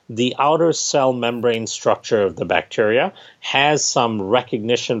is the outer cell membrane structure of the bacteria has some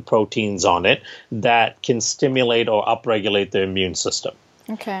recognition proteins on it that can stimulate or upregulate the immune system.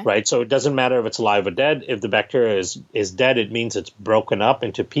 Okay. Right. So it doesn't matter if it's alive or dead. If the bacteria is dead, it means it's broken up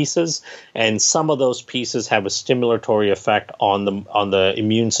into pieces, and some of those pieces have a stimulatory effect on the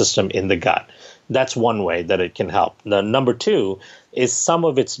immune system in the gut. That's one way that it can help. The number 2 is some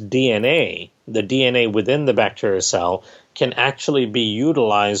of its DNA, the DNA within the bacteria cell, can actually be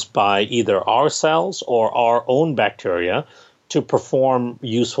utilized by either our cells or our own bacteria to perform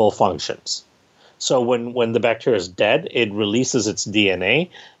useful functions. So when the bacteria is dead, it releases its DNA,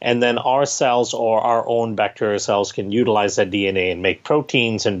 and then our cells or our own bacteria cells can utilize that DNA and make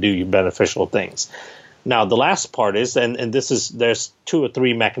proteins and do beneficial things. Now, the last part is, and there's 2 or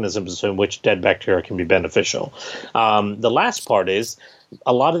 3 mechanisms in which dead bacteria can be beneficial. The last part is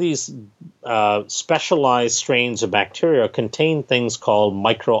a lot of these specialized strains of bacteria contain things called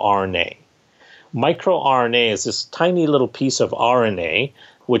microRNA. MicroRNA is this tiny little piece of RNA,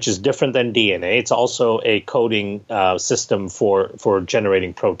 which is different than DNA. It's also a coding system for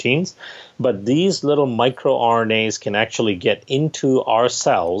generating proteins. But these little microRNAs can actually get into our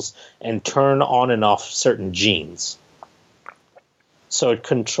cells and turn on and off certain genes. So it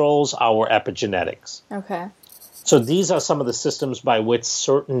controls our epigenetics. Okay. So these are some of the systems by which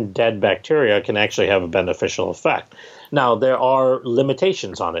certain dead bacteria can actually have a beneficial effect. Now, there are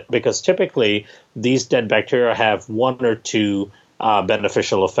limitations on it because typically these dead bacteria have one or two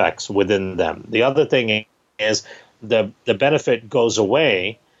beneficial effects within them. The other thing is the benefit goes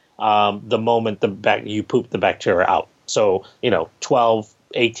away the moment you poop the bacteria out. So, 12,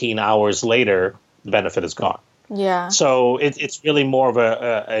 18 hours later, the benefit is gone. Yeah. So it's really more of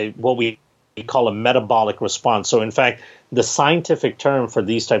a what we call a metabolic response. So in fact, the scientific term for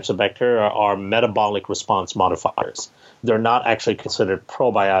these types of bacteria are metabolic response modifiers. They're not actually considered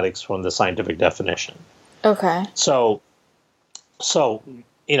probiotics from the scientific definition. Okay. So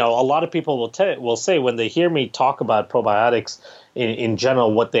a lot of people will say when they hear me talk about probiotics in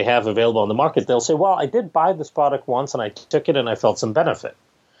general, what they have available on the market, they'll say, well, I did buy this product once and I took it and I felt some benefit.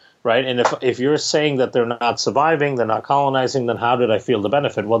 Right. And if you're saying that they're not surviving, they're not colonizing, then how did I feel the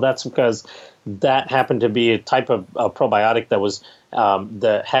benefit? Well, that's because that happened to be a type of probiotic that was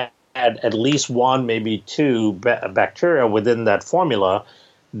that had at least one, maybe two bacteria within that formula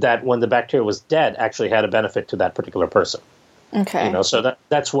that when the bacteria was dead actually had a benefit to that particular person. Okay. So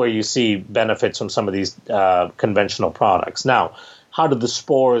that's where you see benefits from some of these conventional products. Now, how do the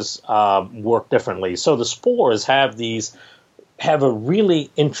spores work differently? So the spores have a really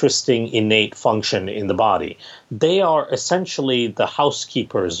interesting innate function in the body. They are essentially the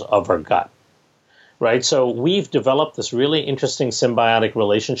housekeepers of our gut, right? So we've developed this really interesting symbiotic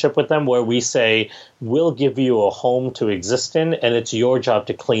relationship with them where we say, we'll give you a home to exist in, and it's your job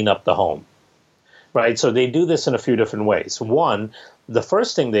to clean up the home, right? So they do this in a few different ways. One, the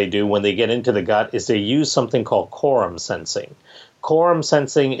first thing they do when they get into the gut is they use something called quorum sensing. Quorum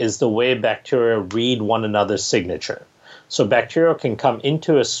sensing is the way bacteria read one another's signature. So bacteria can come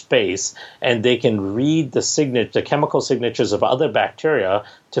into a space and they can read the chemical signatures of other bacteria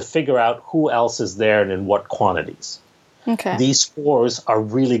to figure out who else is there and in what quantities. Okay. These spores are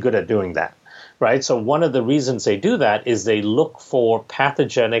really good at doing that, right? So one of the reasons they do that is they look for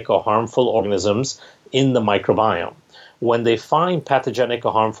pathogenic or harmful organisms in the microbiome. When they find pathogenic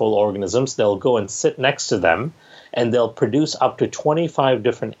or harmful organisms, they'll go and sit next to them and they'll produce up to 25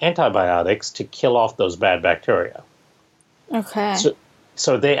 different antibiotics to kill off those bad bacteria. Okay.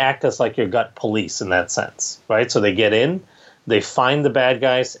 So they act as like your gut police in that sense, right? So they get in, they find the bad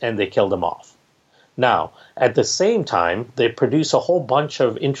guys, and they kill them off. Now, at the same time, they produce a whole bunch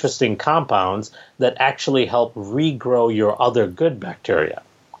of interesting compounds that actually help regrow your other good bacteria.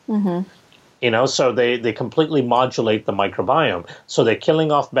 Mm-hmm. So they completely modulate the microbiome. So they're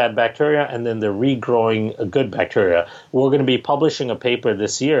killing off bad bacteria, and then they're regrowing a good bacteria. We're going to be publishing a paper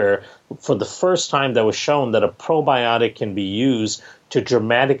this year for the first time that was shown that a probiotic can be used to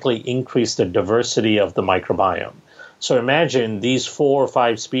dramatically increase the diversity of the microbiome. So imagine these 4 or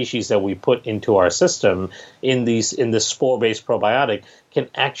 5 species that we put into our system in this spore-based probiotic can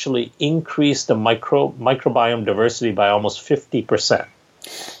actually increase the microbiome diversity by almost 50%.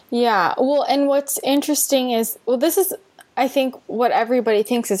 Yeah. Well, and what's interesting is, this is, I think, what everybody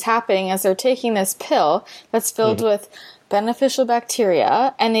thinks is happening as they're taking this pill that's filled with beneficial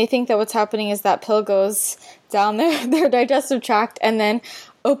bacteria, and they think that what's happening is that pill goes down their digestive tract and then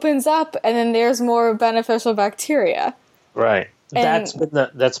opens up, and then there's more beneficial bacteria. Right. And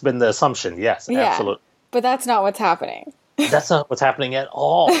that's been the assumption. Yes, yeah, absolutely. But that's not what's happening. That's not what's happening at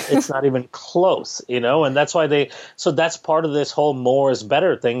all. It's not even close, and that's why so that's part of this whole more is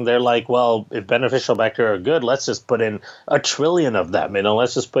better thing. They're like, well, if beneficial bacteria are good, let's just put in 1 trillion of them,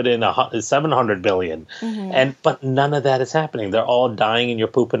 let's just put in 700 billion. Mm-hmm. But none of that is happening. They're all dying and you're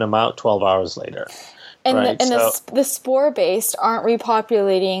pooping them out 12 hours later. And, right? The spore-based aren't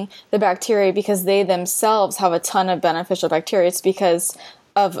repopulating the bacteria because they themselves have a ton of beneficial bacteria. It's because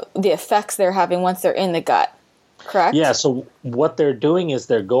of the effects they're having once they're in the gut. Correct? Yeah, so what they're doing is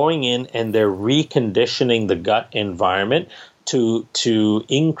they're going in and they're reconditioning the gut environment to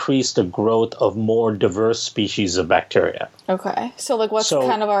increase the growth of more diverse species of bacteria. Okay. So what's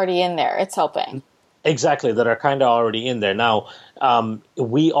kind of already in there, it's helping. Exactly, that are kind of already in there. Now,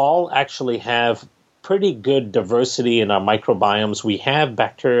 we all actually have pretty good diversity in our microbiomes. We have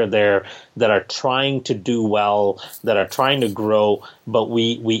bacteria there that are trying to do well, that are trying to grow, but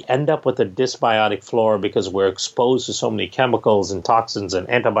we end up with a dysbiotic flora because we're exposed to so many chemicals and toxins and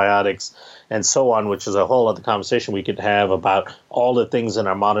antibiotics and so on, which is a whole other conversation we could have about all the things in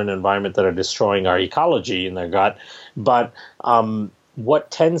our modern environment that are destroying our ecology in their gut. But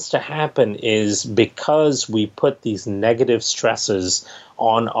what tends to happen is because we put these negative stresses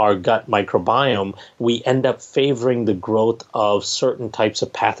on our gut microbiome, we end up favoring the growth of certain types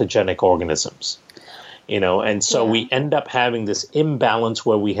of pathogenic organisms. And so we end up having this imbalance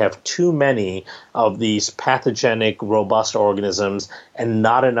where we have too many of these pathogenic, robust organisms and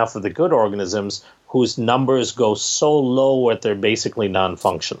not enough of the good organisms whose numbers go so low that they're basically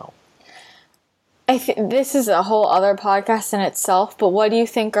non-functional. I think this is a whole other podcast in itself, but what do you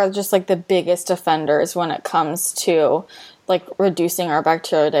think are just like the biggest offenders when it comes to like reducing our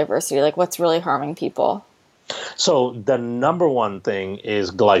bacterial diversity? Like what's really harming people? So the number one thing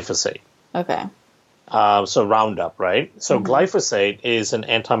is glyphosate. Okay. So Roundup, right? So glyphosate is an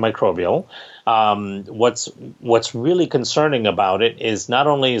antimicrobial. What's really concerning about it is not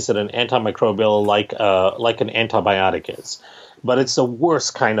only is it an antimicrobial like an antibiotic is, but it's the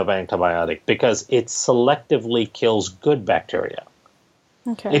worst kind of antibiotic because it selectively kills good bacteria.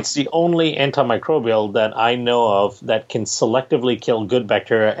 Okay. It's the only antimicrobial that I know of that can selectively kill good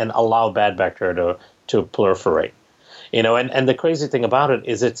bacteria and allow bad bacteria to proliferate. And the crazy thing about it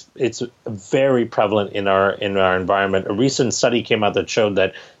is it's very prevalent in our environment. A recent study came out that showed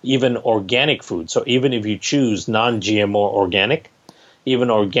that even organic food, so even if you choose non-GMO organic,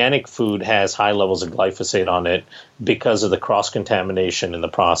 even organic food has high levels of glyphosate on it because of the cross-contamination in the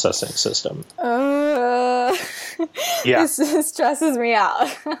processing system. This stresses me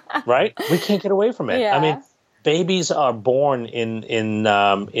out. Right? We can't get away from it. Yeah. I mean, babies are born in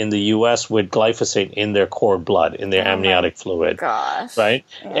the U.S. with glyphosate in their cord blood, in their amniotic fluid. Gosh. Right?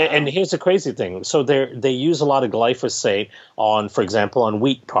 Yeah. And here's the crazy thing. So they use a lot of glyphosate on, for example, on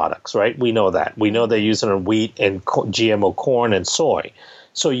wheat products, right? We know that. We know they use it on wheat and GMO corn and soy.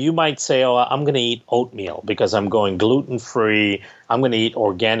 So you might say, oh, I'm going to eat oatmeal because I'm going gluten-free. I'm going to eat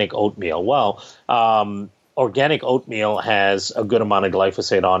organic oatmeal. Well, organic oatmeal has a good amount of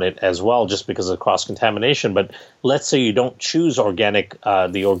glyphosate on it as well, just because of cross-contamination. But let's say you don't choose the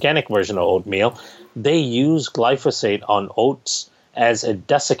organic version of oatmeal. They use glyphosate on oats as a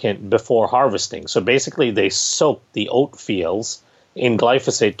desiccant before harvesting. So basically, they soak the oat fields in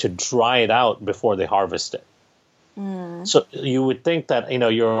glyphosate to dry it out before they harvest it. So you would think that,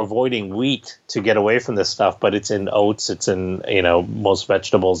 you're avoiding wheat to get away from this stuff, but it's in oats, it's in, most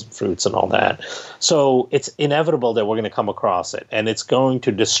vegetables, fruits and all that. So it's inevitable that we're going to come across it, and it's going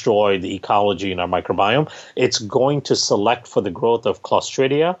to destroy the ecology in our microbiome. It's going to select for the growth of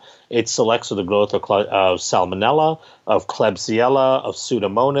Clostridia. It selects for the growth of Salmonella, of Klebsiella, of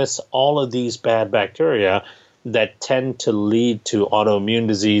Pseudomonas, all of these bad bacteria that tend to lead to autoimmune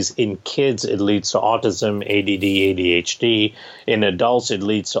disease. In kids, it leads to autism, ADD, ADHD. In adults, it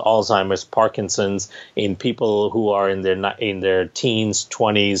leads to Alzheimer's, Parkinson's. In people who are in their teens,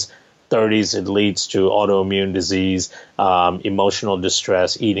 20s, 30s, it leads to autoimmune disease, emotional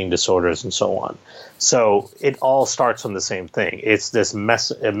distress, eating disorders, and so on. So it all starts from the same thing. It's this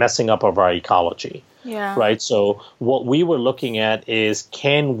messing up of our ecology. Yeah. Right? So what we were looking at is,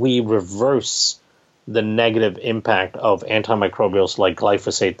 can we reverse the negative impact of antimicrobials like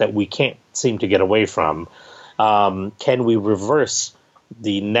glyphosate that we can't seem to get away from? Can we reverse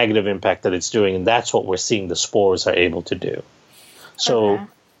the negative impact that it's doing? And that's what we're seeing the spores are able to do. So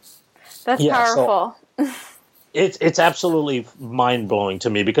that's powerful. So it's absolutely mind-blowing to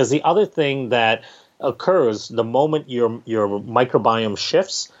me, because the other thing that occurs the moment your microbiome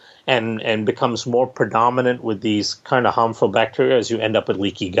shifts and becomes more predominant with these kind of harmful bacteria is you end up with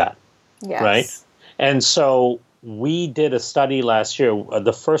leaky gut. Yes. Right? And so we did a study last year,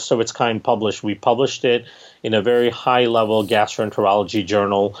 the first of its kind published. We published it in a very high-level gastroenterology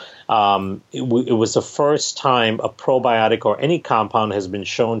journal. It was the first time a probiotic or any compound has been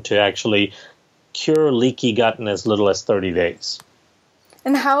shown to actually cure leaky gut in as little as 30 days.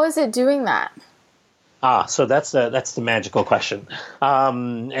 And how is it doing that? So that's the magical question.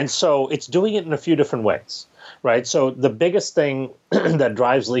 And so it's doing it in a few different ways. Right. So the biggest thing that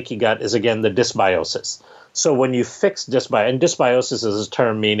drives leaky gut is, again, the dysbiosis. So when you fix and dysbiosis is a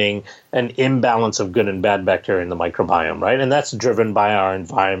term meaning an imbalance of good and bad bacteria in the microbiome, right? And that's driven by our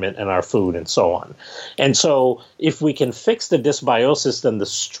environment and our food and so on. And so if we can fix the dysbiosis, then the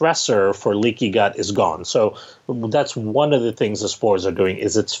stressor for leaky gut is gone. So that's one of the things the spores are doing,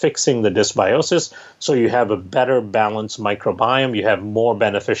 is it's fixing the dysbiosis. So you have a better balanced microbiome, you have more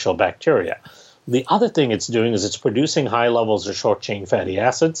beneficial bacteria. The other thing it's doing is it's producing high levels of short-chain fatty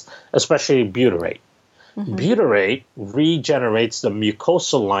acids, especially butyrate. Mm-hmm. Butyrate regenerates the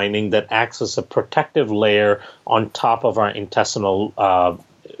mucosal lining that acts as a protective layer on top of our intestinal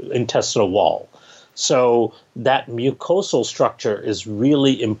wall. So that mucosal structure is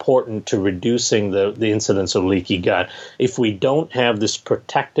really important to reducing the incidence of leaky gut. If we don't have this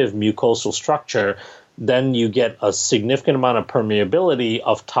protective mucosal structure, then you get a significant amount of permeability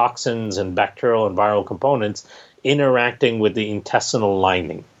of toxins and bacterial and viral components interacting with the intestinal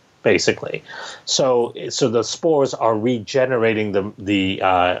lining. basically. So the spores are regenerating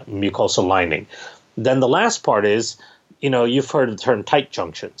the mucosal lining. Then the last part is, you've heard the term tight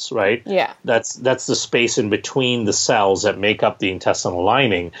junctions, right? Yeah. That's the space in between the cells that make up the intestinal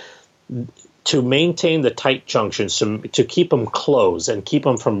lining. To maintain the tight junctions, to keep them closed and keep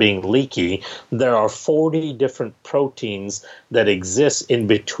them from being leaky, there are 40 different proteins that exist in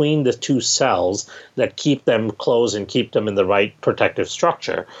between the two cells that keep them closed and keep them in the right protective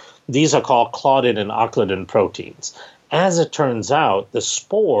structure. These are called claudin and occludin proteins. As it turns out, the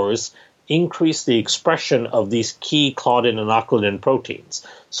spores increase the expression of these key claudin and occludin proteins.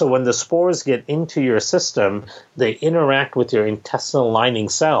 So when the spores get into your system, they interact with your intestinal lining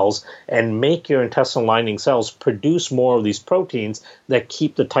cells and make your intestinal lining cells produce more of these proteins that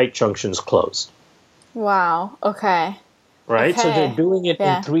keep the tight junctions closed. Wow. Okay. Right? Okay. So they're doing it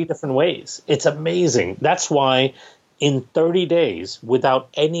in 3 different ways. It's amazing. That's why in 30 days, without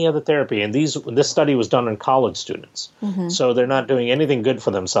any other therapy, and this study was done on college students, so they're not doing anything good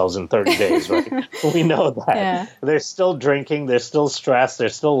for themselves in 30 days, right? We know that. Yeah. They're still drinking, they're still stressed,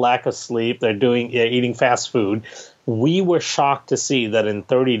 there's still lack of sleep, they're eating fast food. We were shocked to see that in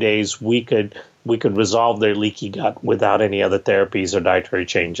 30 days we could resolve their leaky gut without any other therapies or dietary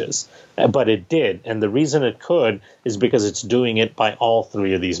changes. But it did. And the reason it could is because it's doing it by all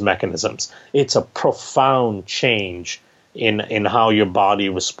 3 of these mechanisms. It's a profound change in how your body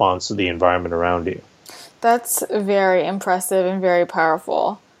responds to the environment around you. That's very impressive and very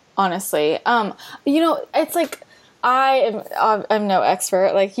powerful, honestly. It's like, I'm no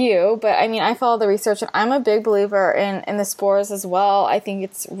expert like you, but I mean, I follow the research, and I'm a big believer in the spores as well. I think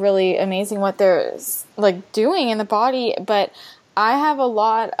it's really amazing what they're like doing in the body, but I have a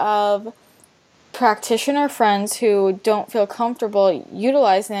lot of practitioner friends who don't feel comfortable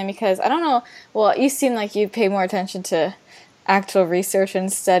utilizing them because, I don't know, well, you seem like you pay more attention to actual research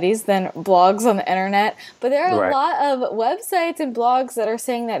and studies than blogs on the internet, but there are a lot of websites and blogs that are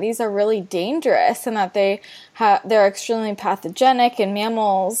saying that these are really dangerous and that they're extremely pathogenic in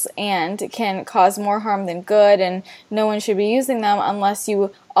mammals and can cause more harm than good, and no one should be using them unless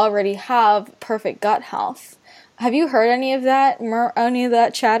you already have perfect gut health. Have you heard any of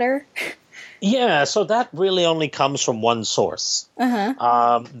that chatter? Yeah, so that really only comes from one source.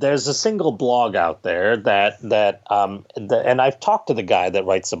 There's a single blog out there and I've talked to the guy that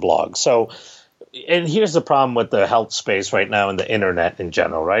writes the blog. So, and here's the problem with the health space right now and the internet in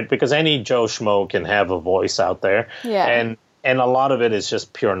general, right? Because any Joe Schmo can have a voice out there, and a lot of it is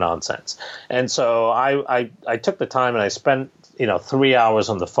just pure nonsense. And so I took the time and I spent 3 hours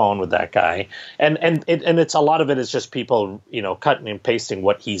on the phone with that guy, and it's a lot of it is just people cutting and pasting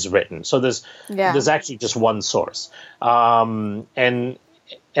what he's written. So there's actually just one source, and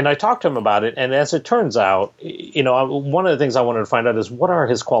I talked to him about it, and as it turns out, one of the things I wanted to find out is what are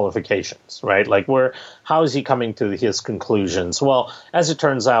his qualifications, right? Like how is he coming to his conclusions? Well, as it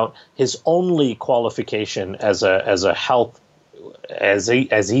turns out, his only qualification as a health, as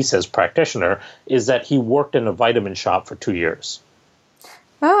he says, practitioner, is that he worked in a vitamin shop for 2 years.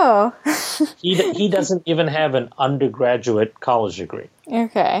 Oh. He doesn't even have an undergraduate college degree.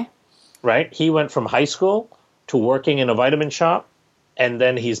 Okay. Right? He went from high school to working in a vitamin shop, and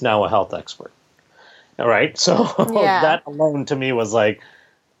then he's now a health expert. All right? So that alone to me was like,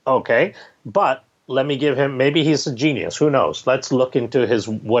 okay, but let me give him, maybe he's a genius, who knows? Let's look into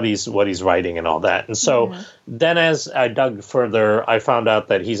what he's writing and all that. And so then as I dug further, I found out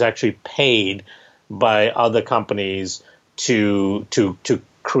that he's actually paid by other companies to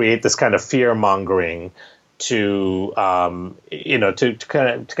create this kind of fear mongering to kind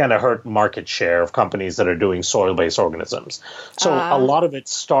of hurt market share of companies that are doing soil-based organisms. So a lot of it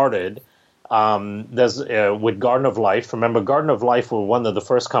started with Garden of Life. Remember, Garden of Life were one of the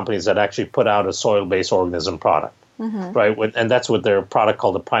first companies that actually put out a soil-based organism product, right? And that's with their product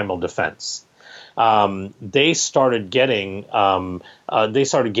called the Primal Defense. They started gaining a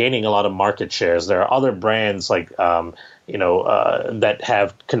lot of market shares. There are other brands like that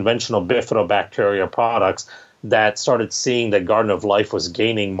have conventional bifidobacteria products that started seeing that Garden of Life was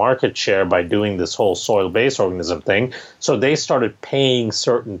gaining market share by doing this whole soil-based organism thing. So they started paying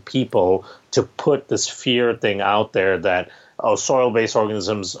certain people to put this fear thing out there that, soil-based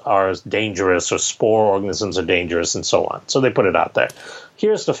organisms are dangerous or spore organisms are dangerous and so on. So they put it out there.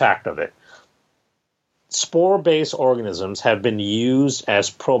 Here's the fact of it. Spore-based organisms have been used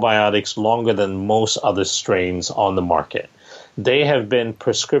as probiotics longer than most other strains on the market. They have been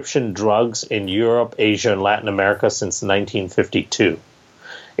prescription drugs in Europe, Asia, and Latin America since 1952.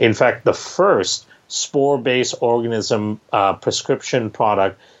 In fact, the first spore-based organism prescription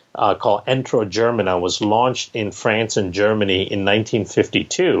product called Enterogermina was launched in France and Germany in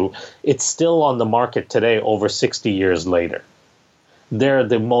 1952. It's still on the market today, over 60 years later. They're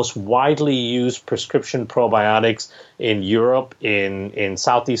the most widely used prescription probiotics in Europe, in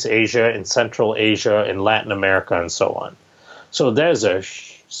Southeast Asia, in Central Asia, in Latin America, and so on. So there's a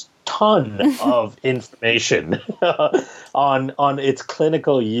ton of information on its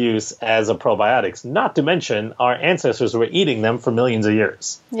clinical use as a probiotics. Not to mention, our ancestors were eating them for millions of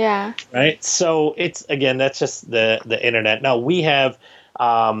years. Yeah. Right. So it's, again, that's just the internet. Now we have.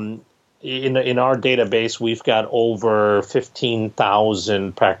 In our database, we've got over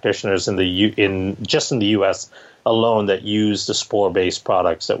 15,000 practitioners in just in the U.S. alone that use the spore-based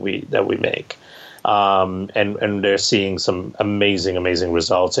products that we make, and they're seeing some amazing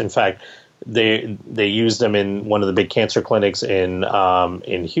results. In fact, they use them in one of the big cancer clinics in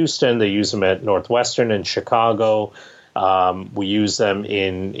Houston. They use them at Northwestern in Chicago. We use them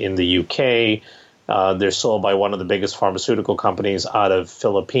in the UK. They're sold by one of the biggest pharmaceutical companies out of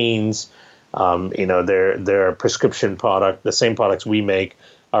Philippines. They're a prescription product. The same products we make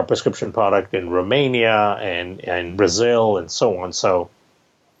are prescription product in Romania and Brazil and so on. So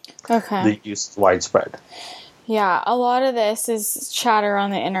the use is widespread. Yeah, a lot of this is chatter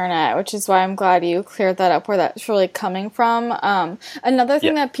on the internet, which is why I'm glad you cleared that up, where that's really coming from. Another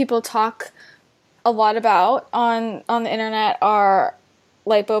thing that people talk a lot about on the internet are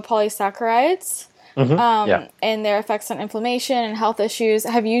lipopolysaccharides. And their effects on inflammation and health issues.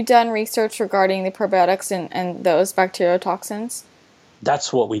 Have you done research regarding the probiotics and those bacteriotoxins?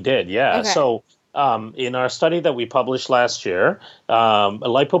 That's what we did, yeah. Okay. So in our study that we published last year,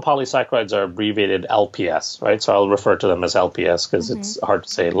 lipopolysaccharides are abbreviated LPS, right? So I'll refer to them as LPS because it's hard to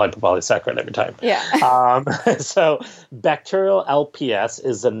say lipopolysaccharide every time. Yeah. So bacterial LPS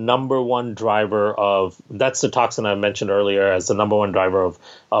is the number one driver that's the toxin I mentioned earlier as the number one driver of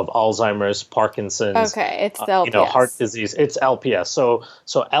Alzheimer's, Parkinson's. Okay, it's the LPS. Heart disease. It's LPS. So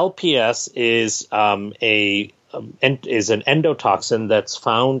LPS is is an endotoxin that's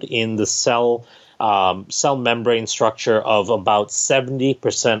found in the cell membrane structure of about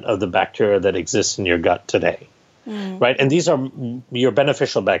 70% of the bacteria that exists in your gut today. Right? And these are your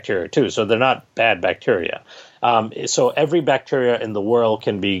beneficial bacteria too. So they're not bad bacteria. So every bacteria in the world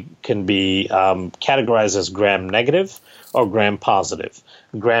can be categorized as gram-negative or gram-positive.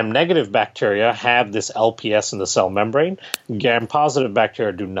 Gram-negative bacteria have this LPS in the cell membrane. Gram-positive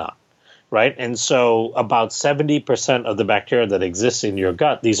bacteria do not. Right? And so about 70% of the bacteria that exist in your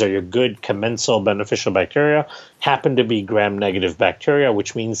gut, these are your good commensal beneficial bacteria, happen to be gram-negative bacteria,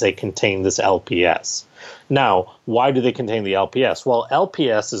 which means they contain this LPS. Now, why do they contain the LPS? Well,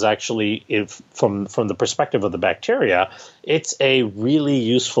 LPS is actually, from the perspective of the bacteria, it's a really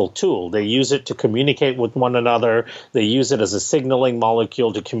useful tool. They use it to communicate with one another. They use it as a signaling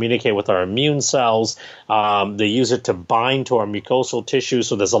molecule to communicate with our immune cells. They use it to bind to our mucosal tissue.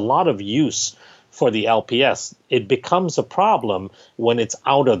 So there's a lot of use for the LPS. It becomes a problem when it's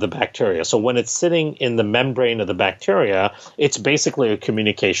out of the bacteria. So when it's sitting in the membrane of the bacteria, it's basically a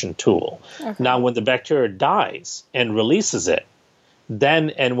communication tool. Okay. Now, when the bacteria dies and releases it,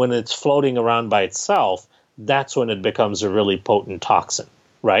 and when it's floating around by itself, that's when it becomes a really potent toxin,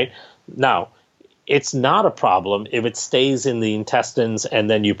 right? Now, it's not a problem if it stays in the intestines and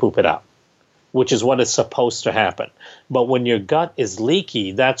then you poop it out, which is what is supposed to happen. But when your gut is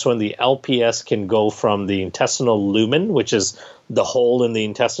leaky, that's when the LPS can go from the intestinal lumen, which is the hole in the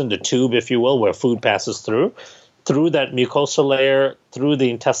intestine, the tube, if you will, where food passes through that mucosal layer, through the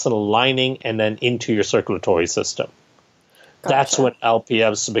intestinal lining, and then into your circulatory system. Gotcha. That's when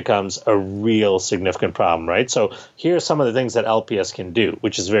LPS becomes a real significant problem, right? So here are some of the things that LPS can do,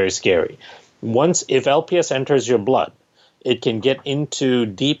 which is very scary. If LPS enters your blood, it can get into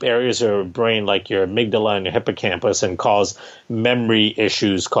deep areas of your brain like your amygdala and your hippocampus and cause memory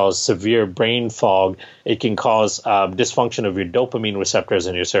issues, cause severe brain fog. It can cause dysfunction of your dopamine receptors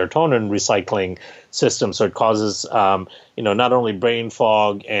and your serotonin recycling system. So it causes not only brain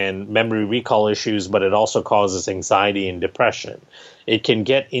fog and memory recall issues, but it also causes anxiety and depression. It can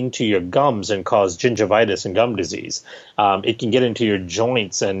get into your gums and cause gingivitis and gum disease. It can get into your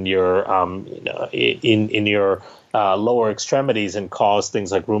joints and your in your lower extremities and cause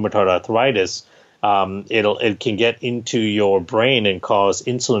things like rheumatoid arthritis. It can get into your brain and cause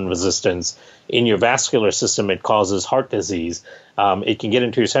insulin resistance. In your vascular system, it causes heart disease. It can get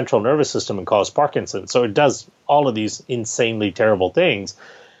into your central nervous system and cause Parkinson's. So it does all of these insanely terrible things.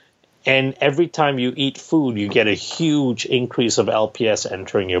 And every time you eat food, you get a huge increase of LPS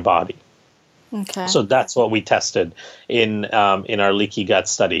entering your body. Okay. So that's what we tested in our leaky gut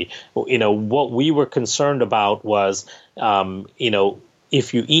study. What we were concerned about was,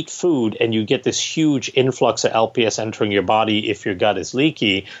 if you eat food and you get this huge influx of LPS entering your body if your gut is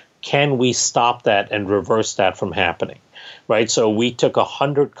leaky, can we stop that and reverse that from happening? Right? So we took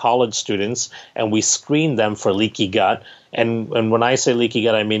 100 college students and we screened them for leaky gut. And when I say leaky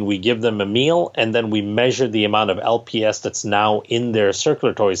gut, I mean we give them a meal and then we measure the amount of LPS that's now in their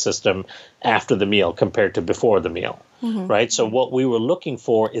circulatory system after the meal compared to before the meal. Right? So what we were looking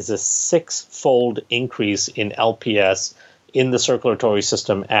for is a 6-fold increase in LPS in the circulatory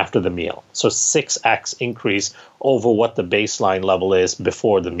system after the meal. So 6x increase over what the baseline level is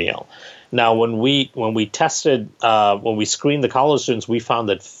before the meal. Now, when we tested, when we screened the college students, we found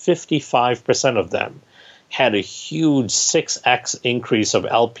that 55% of them had a huge 6x increase of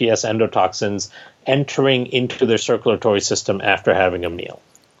LPS endotoxins entering into their circulatory system after having a meal.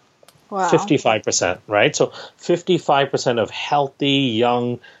 Wow. 55%, right? So 55% of healthy,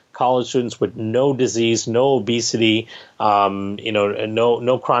 young college students with no disease, no obesity,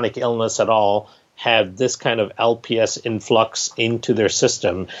 no chronic illness at all, have this kind of LPS influx into their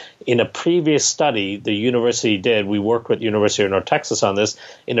system. In a previous study the university did, we worked with University of North Texas on this,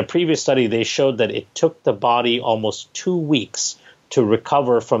 in a previous study they showed that it took the body almost 2 weeks to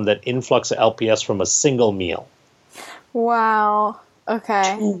recover from that influx of LPS from a single meal. Wow.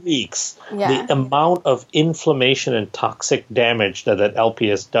 Okay. 2 weeks. Yeah. The amount of inflammation and toxic damage that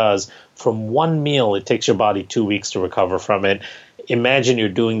LPS does from one meal, it takes your body 2 weeks to recover from it. Imagine you're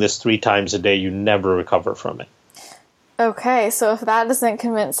doing this 3 times a day, you never recover from it. Okay, so if that doesn't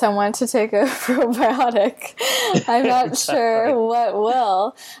convince someone to take a probiotic, I'm not sure what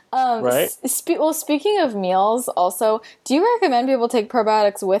will. Right? Speaking of meals also, do you recommend people take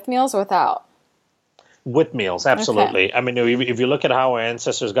probiotics with meals or without? With meals, absolutely. Okay. I mean, if you look at how our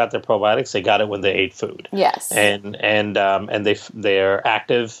ancestors got their probiotics, they got it when they ate food. Yes. And they're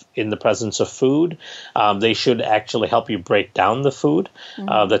active in the presence of food. They should actually help you break down the food.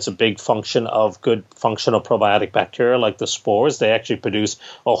 That's a big function of good functional probiotic bacteria like the spores. They actually produce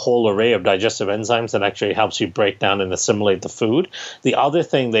a whole array of digestive enzymes that actually helps you break down and assimilate the food. The other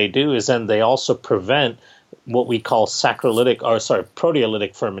thing they do is then they also prevent what we call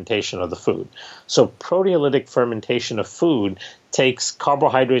proteolytic fermentation of the food. So proteolytic fermentation of food takes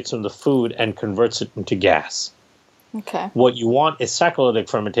carbohydrates from the food and converts it into gas. Okay. What you want is saccharolytic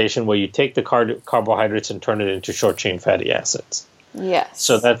fermentation, where you take the carbohydrates and turn it into short-chain fatty acids. Yes.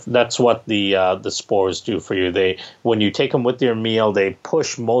 So that's what the spores do for you. When you take them with your meal, they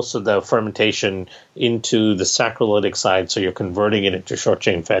push most of the fermentation into the saccharolytic side, so you're converting it into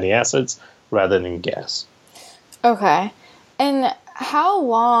short-chain fatty acids rather than gas. Okay. And how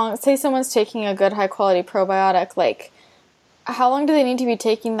long, say someone's taking a good high quality probiotic, like how long do they need to be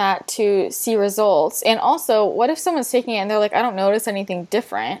taking that to see results? And also, what if someone's taking it and they're like, I don't notice anything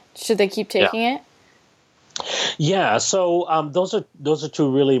different? Should they keep taking it? Yeah, so those are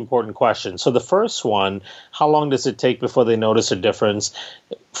 2 really important questions. So the first one, how long does it take before they notice a difference?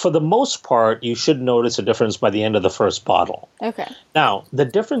 For the most part, you should notice a difference by the end of the first bottle. Okay. Now, the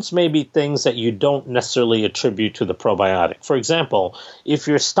difference may be things that you don't necessarily attribute to the probiotic. For example, if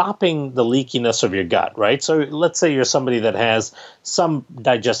you're stopping the leakiness of your gut, right? So let's say you're somebody that has some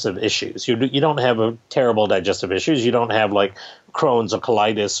digestive issues. You don't have a terrible digestive issues. You don't have like Crohn's or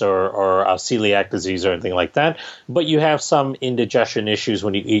colitis or celiac disease or anything like that. But you have some indigestion issues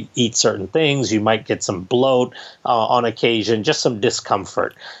when you eat certain things. You might get some bloat on occasion, just some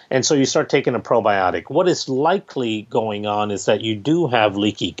discomfort. And so you start taking a probiotic. What is likely going on is that you do have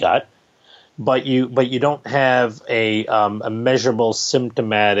leaky gut, but you don't have a measurable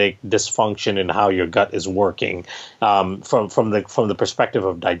symptomatic dysfunction in how your gut is working from the perspective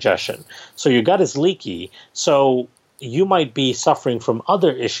of digestion. So your gut is leaky. So you might be suffering from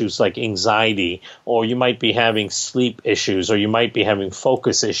other issues like anxiety, or you might be having sleep issues, or you might be having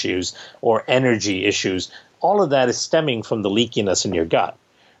focus issues or energy issues. All of that is stemming from the leakiness in your gut,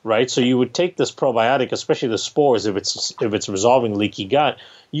 right? So you would take this probiotic, especially the spores, if it's resolving leaky gut,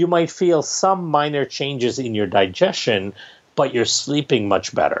 you might feel some minor changes in your digestion, but you're sleeping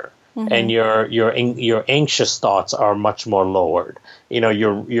much better. Mm-hmm. And your anxious thoughts are much more lowered.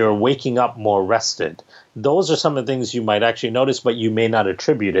 You're waking up more rested. Those are some of the things you might actually notice, but you may not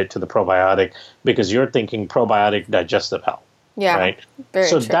attribute it to the probiotic because you're thinking probiotic digestive health. Yeah, right. Very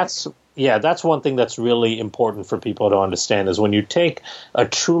so true. That's one thing that's really important for people to understand is when you take a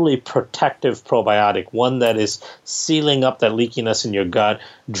truly protective probiotic, one that is sealing up that leakiness in your gut,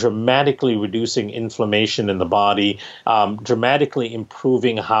 dramatically reducing inflammation in the body, dramatically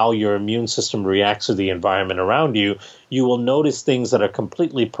improving how your immune system reacts to the environment around you, you will notice things that are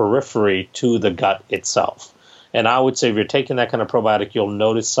completely periphery to the gut itself. And I would say if you're taking that kind of probiotic, you'll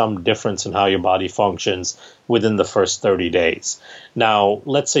notice some difference in how your body functions within the first 30 days. Now,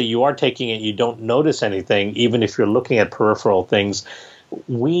 let's say you are taking it, you don't notice anything, even if you're looking at peripheral things.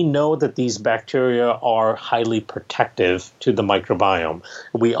 We know that these bacteria are highly protective to the microbiome.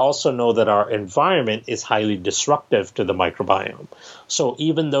 We also know that our environment is highly disruptive to the microbiome. So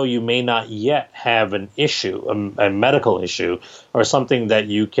even though you may not yet have an issue, a medical issue, or something that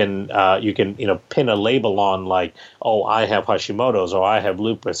you can pin a label on, like, oh, I have Hashimoto's, or I have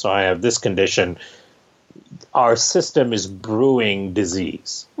lupus, or I have this condition, our system is brewing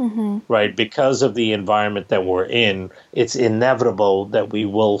disease, right? Because of the environment that we're in, it's inevitable that we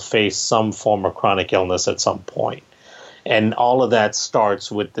will face some form of chronic illness at some point. And all of that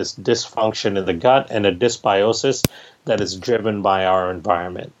starts with this dysfunction in the gut and a dysbiosis that is driven by our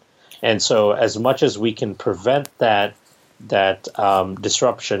environment. And so as much as we can prevent that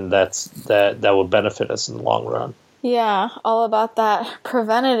disruption, that will benefit us in the long run. Yeah, all about that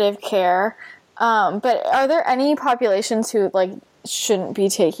preventative care. But are there any populations who shouldn't be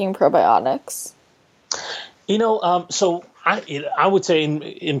taking probiotics? So I would say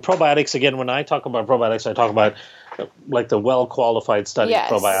in probiotics, again, when I talk about probiotics, I talk about like the well-qualified studied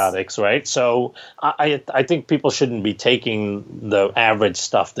probiotics, right? So I think people shouldn't be taking the average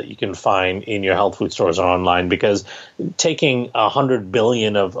stuff that you can find in your health food stores or online, because taking 100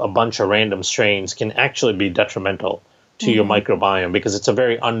 billion of a bunch of random strains can actually be detrimental to your microbiome, because it's a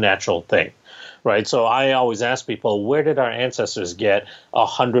very unnatural thing. Right, so I always ask people, where did our ancestors get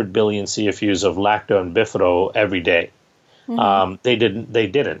 100 billion CFUs of lacto and bifido every day? They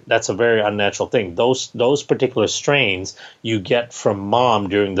didn't. That's a very unnatural thing. Those particular strains you get from mom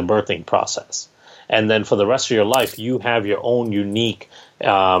during the birthing process, and then for the rest of your life, you have your own unique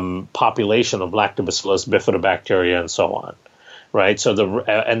population of lactobacillus, bifidobacteria, and so on. Right, so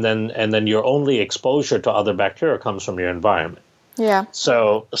and then your only exposure to other bacteria comes from your environment. Yeah.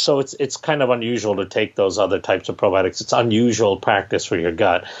 So it's kind of unusual to take those other types of probiotics. It's unusual practice for your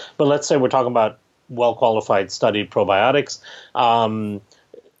gut. But let's say we're talking about well-qualified, studied probiotics.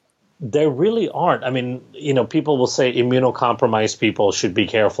 There really aren't. I mean, people will say immunocompromised people should be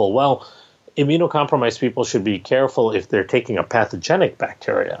careful. Well, immunocompromised people should be careful if they're taking a pathogenic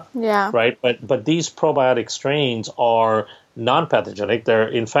bacteria. Yeah. Right. But these probiotic strains are non-pathogenic.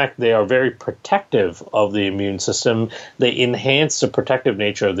 They are very protective of the immune system. They enhance the protective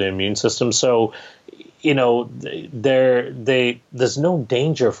nature of the immune system. So, there's no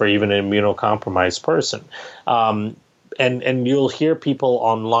danger for even an immunocompromised person. And you'll hear people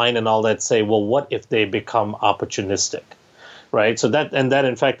online and all that say, well, what if they become opportunistic? Right. So that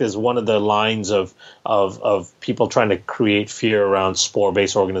in fact is one of the lines of people trying to create fear around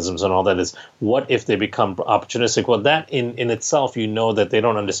spore-based organisms and all that, is what if they become opportunistic? Well, that in itself, that they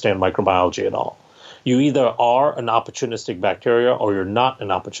don't understand microbiology at all. You either are an opportunistic bacteria or you're not an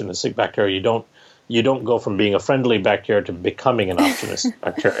opportunistic bacteria. You don't go from being a friendly bacteria to becoming an opportunistic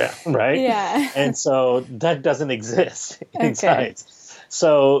bacteria, right? Yeah. And so that doesn't exist in science.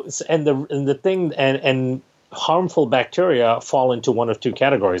 So and the thing and harmful bacteria fall into one of two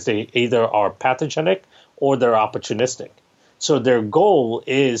categories. They either are pathogenic or they're opportunistic. So their goal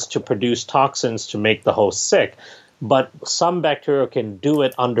is to produce toxins to make the host sick. But some bacteria can do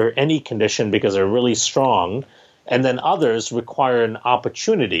it under any condition because they're really strong. And then others require an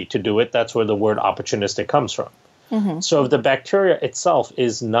opportunity to do it. That's where the word opportunistic comes from. So if the bacteria itself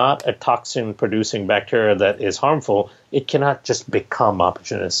is not a toxin-producing bacteria that is harmful, it cannot just become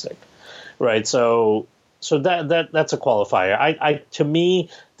opportunistic. Right? So that's a qualifier. To me,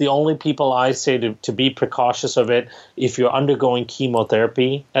 the only people I say to be precautious of it, if you're undergoing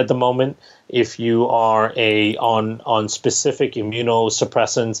chemotherapy at the moment, if you are on specific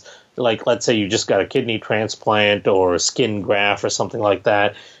immunosuppressants, like let's say you just got a kidney transplant or a skin graft or something like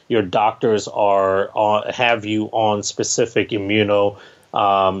that, your doctors have you on specific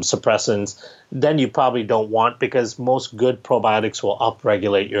immunosuppressants, then you probably don't want, because most good probiotics will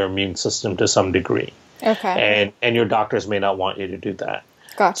upregulate your immune system to some degree. Okay. And your doctors may not want you to do that.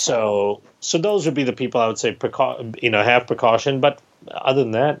 Gotcha. So those would be the people I would say have precaution. But other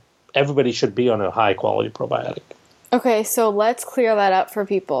than that, everybody should be on a high quality probiotic. Okay, so let's clear that up for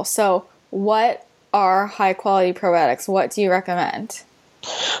people. So what are high quality probiotics? What do you recommend?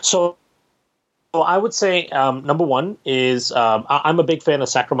 So I would say number one is I'm a big fan of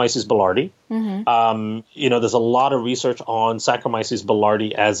Saccharomyces boulardii. There's a lot of research on Saccharomyces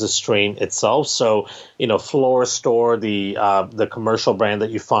boulardii as a strain itself. So, Florastor, the commercial brand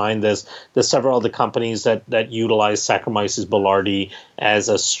that you find, there's several other companies that utilize Saccharomyces boulardii as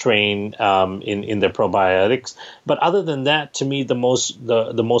a strain in their probiotics. But other than that, to me, the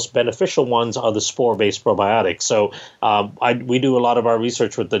most beneficial ones are the spore-based probiotics. So we do a lot of our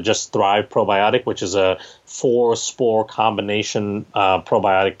research with the Just Thrive probiotic, which is a 4-spore combination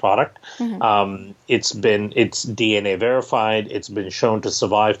probiotic product. It's DNA verified. It's been shown to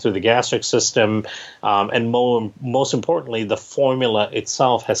survive through the gastric system, and most importantly, the formula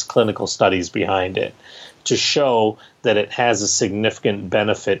itself has clinical studies behind it to show that it has a significant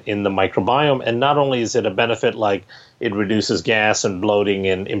benefit in the microbiome. And not only is it a benefit like it reduces gas and bloating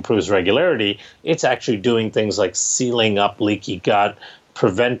and improves regularity, it's actually doing things like sealing up leaky gut,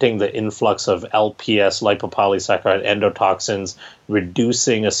 preventing the influx of LPS, lipopolysaccharide endotoxins,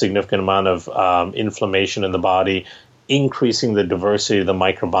 reducing a significant amount of inflammation in the body, increasing the diversity of the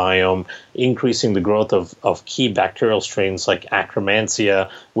microbiome, increasing the growth of key bacterial strains like Akkermansia,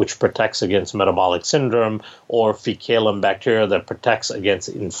 which protects against metabolic syndrome, or Fecalum bacteria that protects against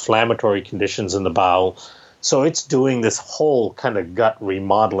inflammatory conditions in the bowel. So it's doing this whole kind of gut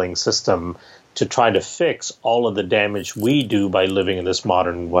remodeling system to try to fix all of the damage we do by living in this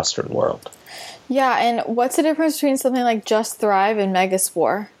modern Western world. Yeah, and what's the difference between something like Just Thrive and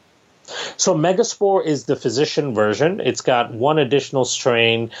Megaspore? So Megaspore is the physician version. It's got one additional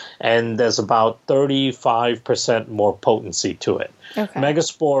strain, and there's about 35% more potency to it. Okay.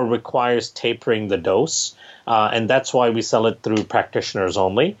 Megaspore requires tapering the dose, and that's why we sell it through practitioners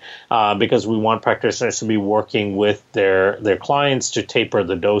only, because we want practitioners to be working with their clients to taper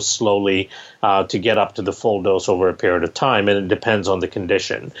the dose slowly to get up to the full dose over a period of time, and it depends on the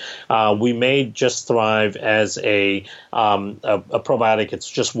condition. We made Just Thrive as a probiotic. It's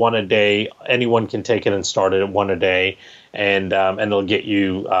just one a day. Anyone can take it and start it at one a day, and it'll get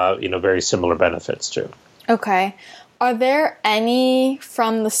you very similar benefits too. Okay. Are there any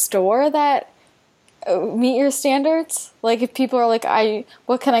from the store that meet your standards? Like if people are like,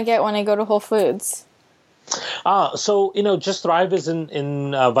 what can I get when I go to Whole Foods? So Just Thrive is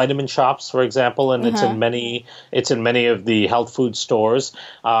in vitamin shops, for example, and it's in many of the health food stores.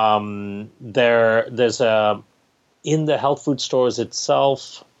 There's in the health food stores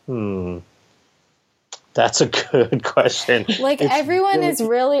itself. That's a good question. Like everyone's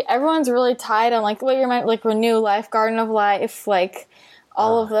really tied on like what you might like Renew Life, Garden of Life, like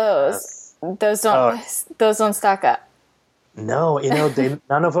all of those. Those don't stack up. No,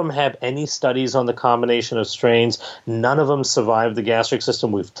 none of them have any studies on the combination of strains. None of them survive the gastric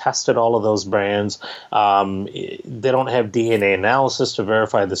system. We've tested all of those brands. They don't have DNA analysis to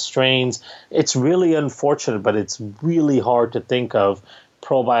verify the strains. It's really unfortunate, but it's really hard to think of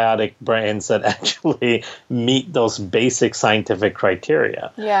probiotic brands that actually meet those basic scientific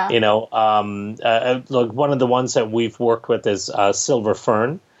criteria. Yeah. Look, one of the ones that we've worked with is Silver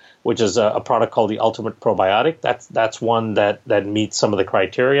Fern, which is a product called the Ultimate Probiotic. That's one that meets some of the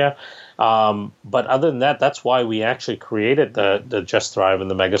criteria. But other than that, that's why we actually created the Just Thrive and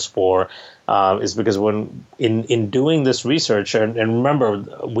the Megaspore, is because when in doing this research, and remember,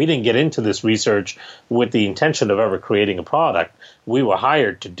 we didn't get into this research with the intention of ever creating a product. We were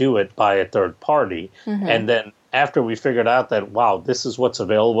hired to do it by a third party. And then after we figured out that, wow, this is what's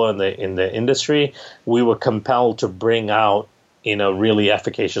available in the industry, we were compelled to bring out a really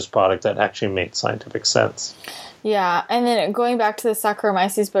efficacious product that actually made scientific sense. Yeah, and then going back to the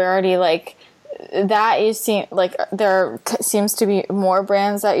Saccharomyces boulardii, like that, you seem like there seems to be more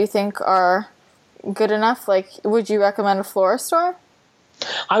brands that you think are good enough. Like, would you recommend a Florastor?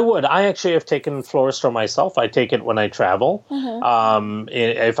 I would. I actually have taken Florastor myself. I take it when I travel.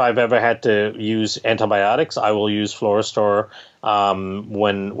 If I've ever had to use antibiotics, I will use Florastor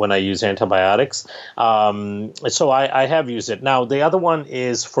when I use antibiotics. So I have used it. Now, the other one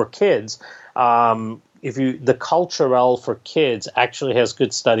is for kids. The Culturelle for kids actually has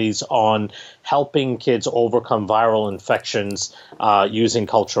good studies on helping kids overcome viral infections using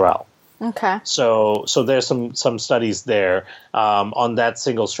Culturelle. Okay. So there's some studies there on that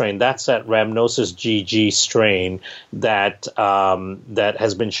single strain. That's that Rhamnosus GG strain that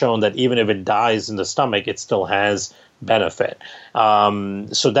has been shown that even if it dies in the stomach, it still has benefit.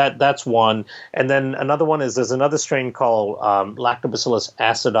 So that's one. And then another one is there's another strain called Lactobacillus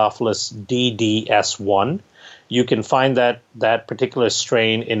acidophilus DDS1. You can find that particular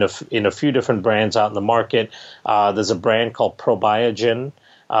strain in a few different brands out in the market. There's a brand called Probiogen,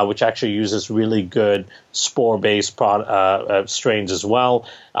 which actually uses really good spore-based strains as well.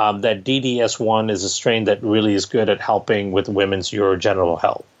 That DDS1 is a strain that really is good at helping with women's urogenital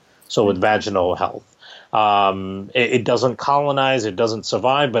health. so with vaginal health. It doesn't colonize, it doesn't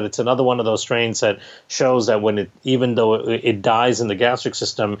survive, but it's another one of those strains that shows that even though it dies in the gastric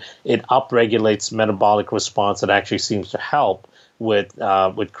system, it upregulates metabolic response that actually seems to help with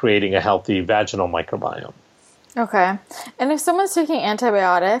creating a healthy vaginal microbiome. Okay. And if someone's taking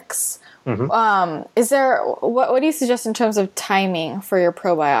antibiotics, is there what do you suggest in terms of timing for your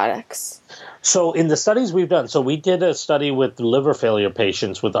probiotics? So in the studies we've done, so we did a study with liver failure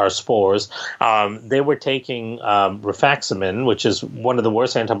patients with our spores. They were taking rifaximin, which is one of the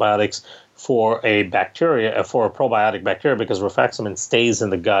worst antibiotics for a probiotic bacteria, because rifaximin stays in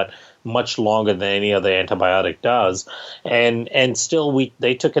the gut much longer than any other antibiotic does. And still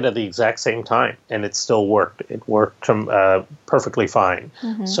they took it at the exact same time, and it still worked. It worked perfectly fine.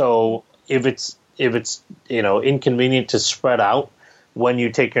 So if it's inconvenient to spread out when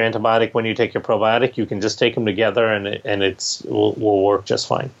you take your antibiotic, when you take your probiotic, you can just take them together, and it will work just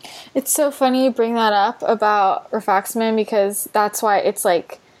fine. It's so funny you bring that up about rifaximin, because that's why it's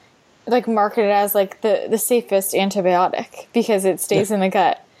like marketed as like the safest antibiotic, because it stays in the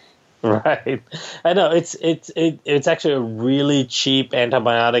gut. Right. I know it's actually a really cheap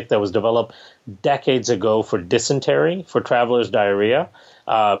antibiotic that was developed decades ago for dysentery, for traveler's diarrhea.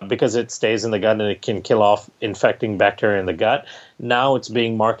 Because it stays in the gut and it can kill off infecting bacteria in the gut. Now it's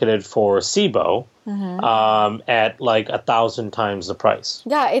being marketed for SIBO at like 1,000 times the price.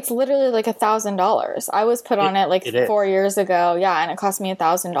 Yeah, it's literally like $1,000. I was put on it 4 years ago. Yeah, and it cost me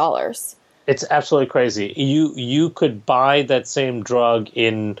 $1,000. It's absolutely crazy. You could buy that same drug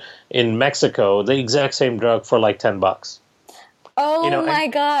in Mexico, the exact same drug, for like $10. Oh my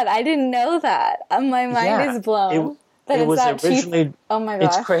God, I didn't know that. My mind is blown. It was originally cheap. Oh my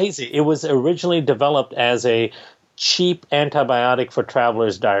gosh. It's crazy. It was originally developed as a cheap antibiotic for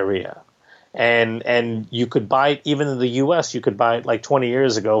traveler's diarrhea. And you could buy it, even in the US, you could buy it like 20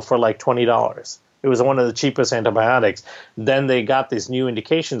 years ago for like $20. It was one of the cheapest antibiotics. Then they got these new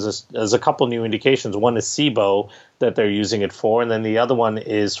indications. There's a couple new indications. One is SIBO that they're using it for, and then the other one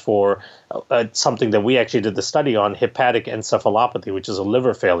is for something that we actually did the study on, hepatic encephalopathy, which is a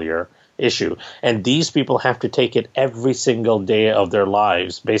liver failure issue. And these people have to take it every single day of their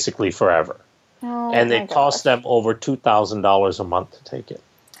lives, basically forever. Oh, and it costs them over $2,000 a month to take it.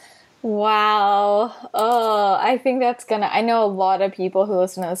 Wow. Oh, I think I know a lot of people who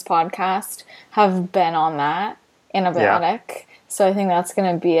listen to this podcast have been on that antibiotic. Yeah. So I think that's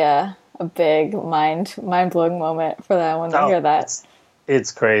going to be a big mind-blowing moment for them when they hear that.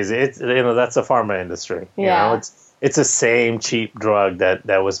 It's crazy. That's the pharma industry. Yeah. It's the same cheap drug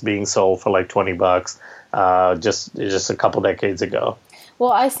that was being sold for like $20 just a couple decades ago.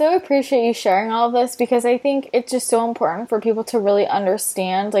 Well, I so appreciate you sharing all of this, because I think it's just so important for people to really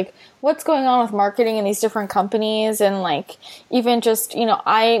understand like what's going on with marketing in these different companies. And like even just,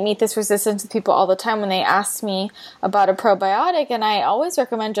 I meet this resistance with people all the time when they ask me about a probiotic, and I always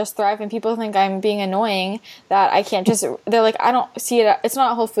recommend Just Thrive, and people think I'm being annoying that I can't just, they're like, I don't see it. It's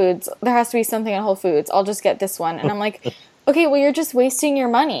not Whole Foods. There has to be something at Whole Foods. I'll just get this one. And I'm like, okay, well, you're just wasting your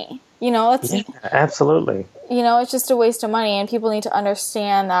money. Absolutely. It's just a waste of money, and people need to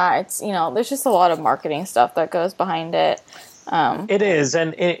understand that it's, there's just a lot of marketing stuff that goes behind it. It is.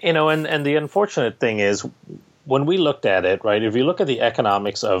 And, and the unfortunate thing is, when we looked at it, right, if you look at the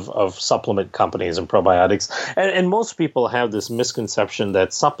economics of supplement companies and probiotics, and most people have this misconception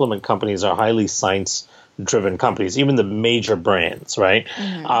that supplement companies are highly science-driven companies, even the major brands, right?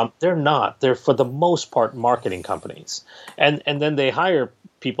 They're not. They're, for the most part, marketing companies. And then they hire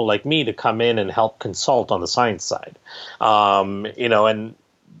people like me to come in and help consult on the science side. And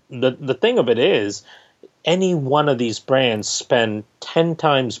the thing of it is, any one of these brands spend 10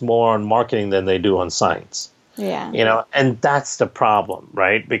 times more on marketing than they do on science. Yeah. And that's the problem,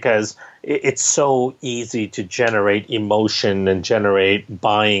 right? Because it's so easy to generate emotion and generate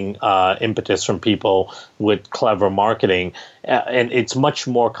buying impetus from people with clever marketing. And it's much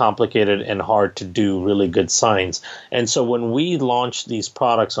more complicated and hard to do really good science. And so when we launched these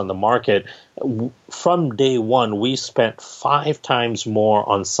products on the market, from day one, we spent 5 times more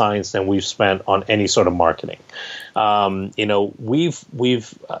on science than we've spent on any sort of marketing. We're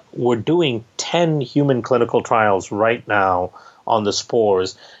doing 10 human clinical trials right now on the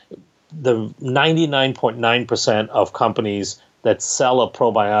spores. The 99.9% of companies that sell a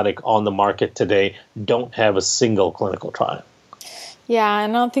probiotic on the market today don't have a single clinical trial. Yeah,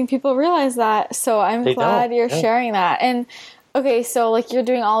 and I don't think people realize that. So I'm glad you're sharing that. And okay, so like you're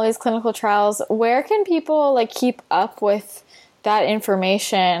doing all these clinical trials. Where can people like keep up with that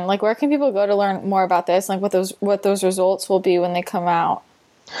information? Like where can people go to learn more about this? Like what those results will be when they come out?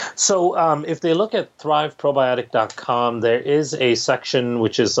 So if they look at thriveprobiotic.com, there is a section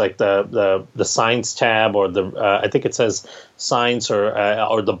which is like the science tab, or I think it says science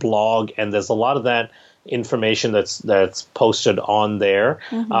or the blog, and there's a lot of that information that's posted on there.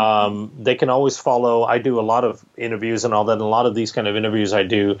 They can always follow. I do a lot of interviews and all that. And a lot of these kind of interviews I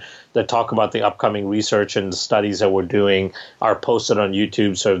do that talk about the upcoming research and the studies that we're doing are posted on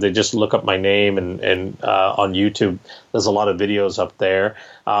YouTube. So if they just look up my name and on YouTube, there's a lot of videos up there.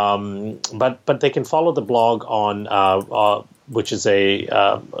 But they can follow the blog on which is something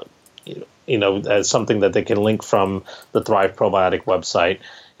that they can link from the Thrive Probiotic website.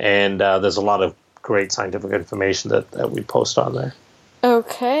 And there's a lot of great scientific information that we post on there.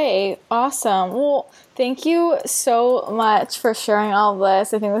 Okay, awesome. Well, thank you so much for sharing all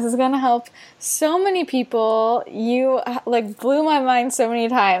this. I think this is going to help so many people. You blew my mind so many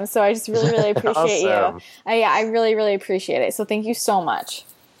times, so I just really appreciate Awesome. you. I really appreciate it. So thank you so much.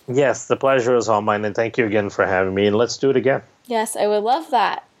 Yes, the pleasure is all mine, and thank you again for having me, and let's do it again. Yes, I would love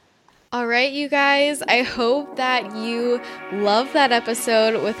that. All right, you guys, I hope that you loved that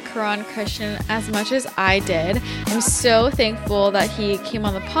episode with Karan Krishnan as much as I did. I'm so thankful that he came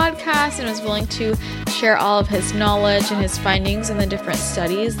on the podcast and was willing to share all of his knowledge and his findings in the different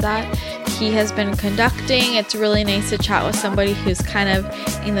studies that he has been conducting. It's really nice to chat with somebody who's kind of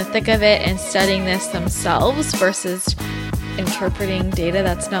in the thick of it and studying this themselves versus interpreting data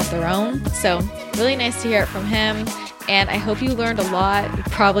that's not their own. So really nice to hear it from him. And I hope you learned a lot. You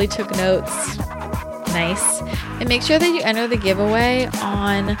probably took notes. Nice. And make sure that you enter the giveaway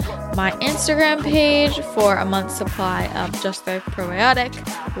on my Instagram page for a month's supply of Just Thrive Probiotic.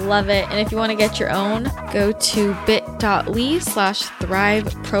 Love it. And if you want to get your own, go to bit.ly/Thrive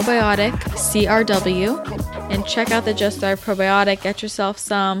Probiotic CRW and check out the Just Thrive Probiotic. Get yourself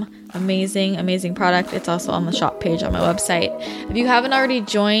some. Amazing product. It's also on the shop page on my website. If you haven't already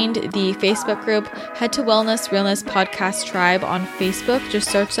joined the Facebook group, head to Wellness Realness Podcast Tribe on Facebook. Just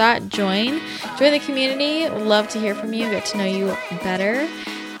search that, join the community. Love to hear from you, get to know you better.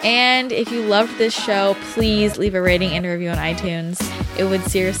 And if you loved this show, please leave a rating and a review on iTunes. It would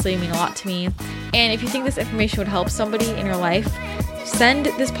seriously mean a lot to me. And if you think this information would help somebody in your life, send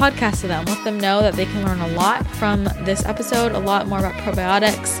this podcast to them. Let them know that they can learn a lot from this episode, a lot more about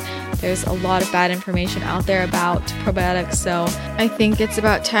probiotics. There's a lot of bad information out there about probiotics, so I think it's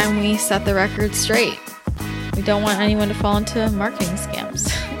about time we set the record straight. We don't want anyone to fall into marketing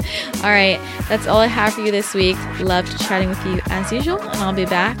scams. All right, that's all I have for you this week. Loved chatting with you as usual, and I'll be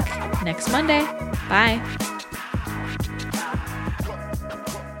back next Monday. Bye.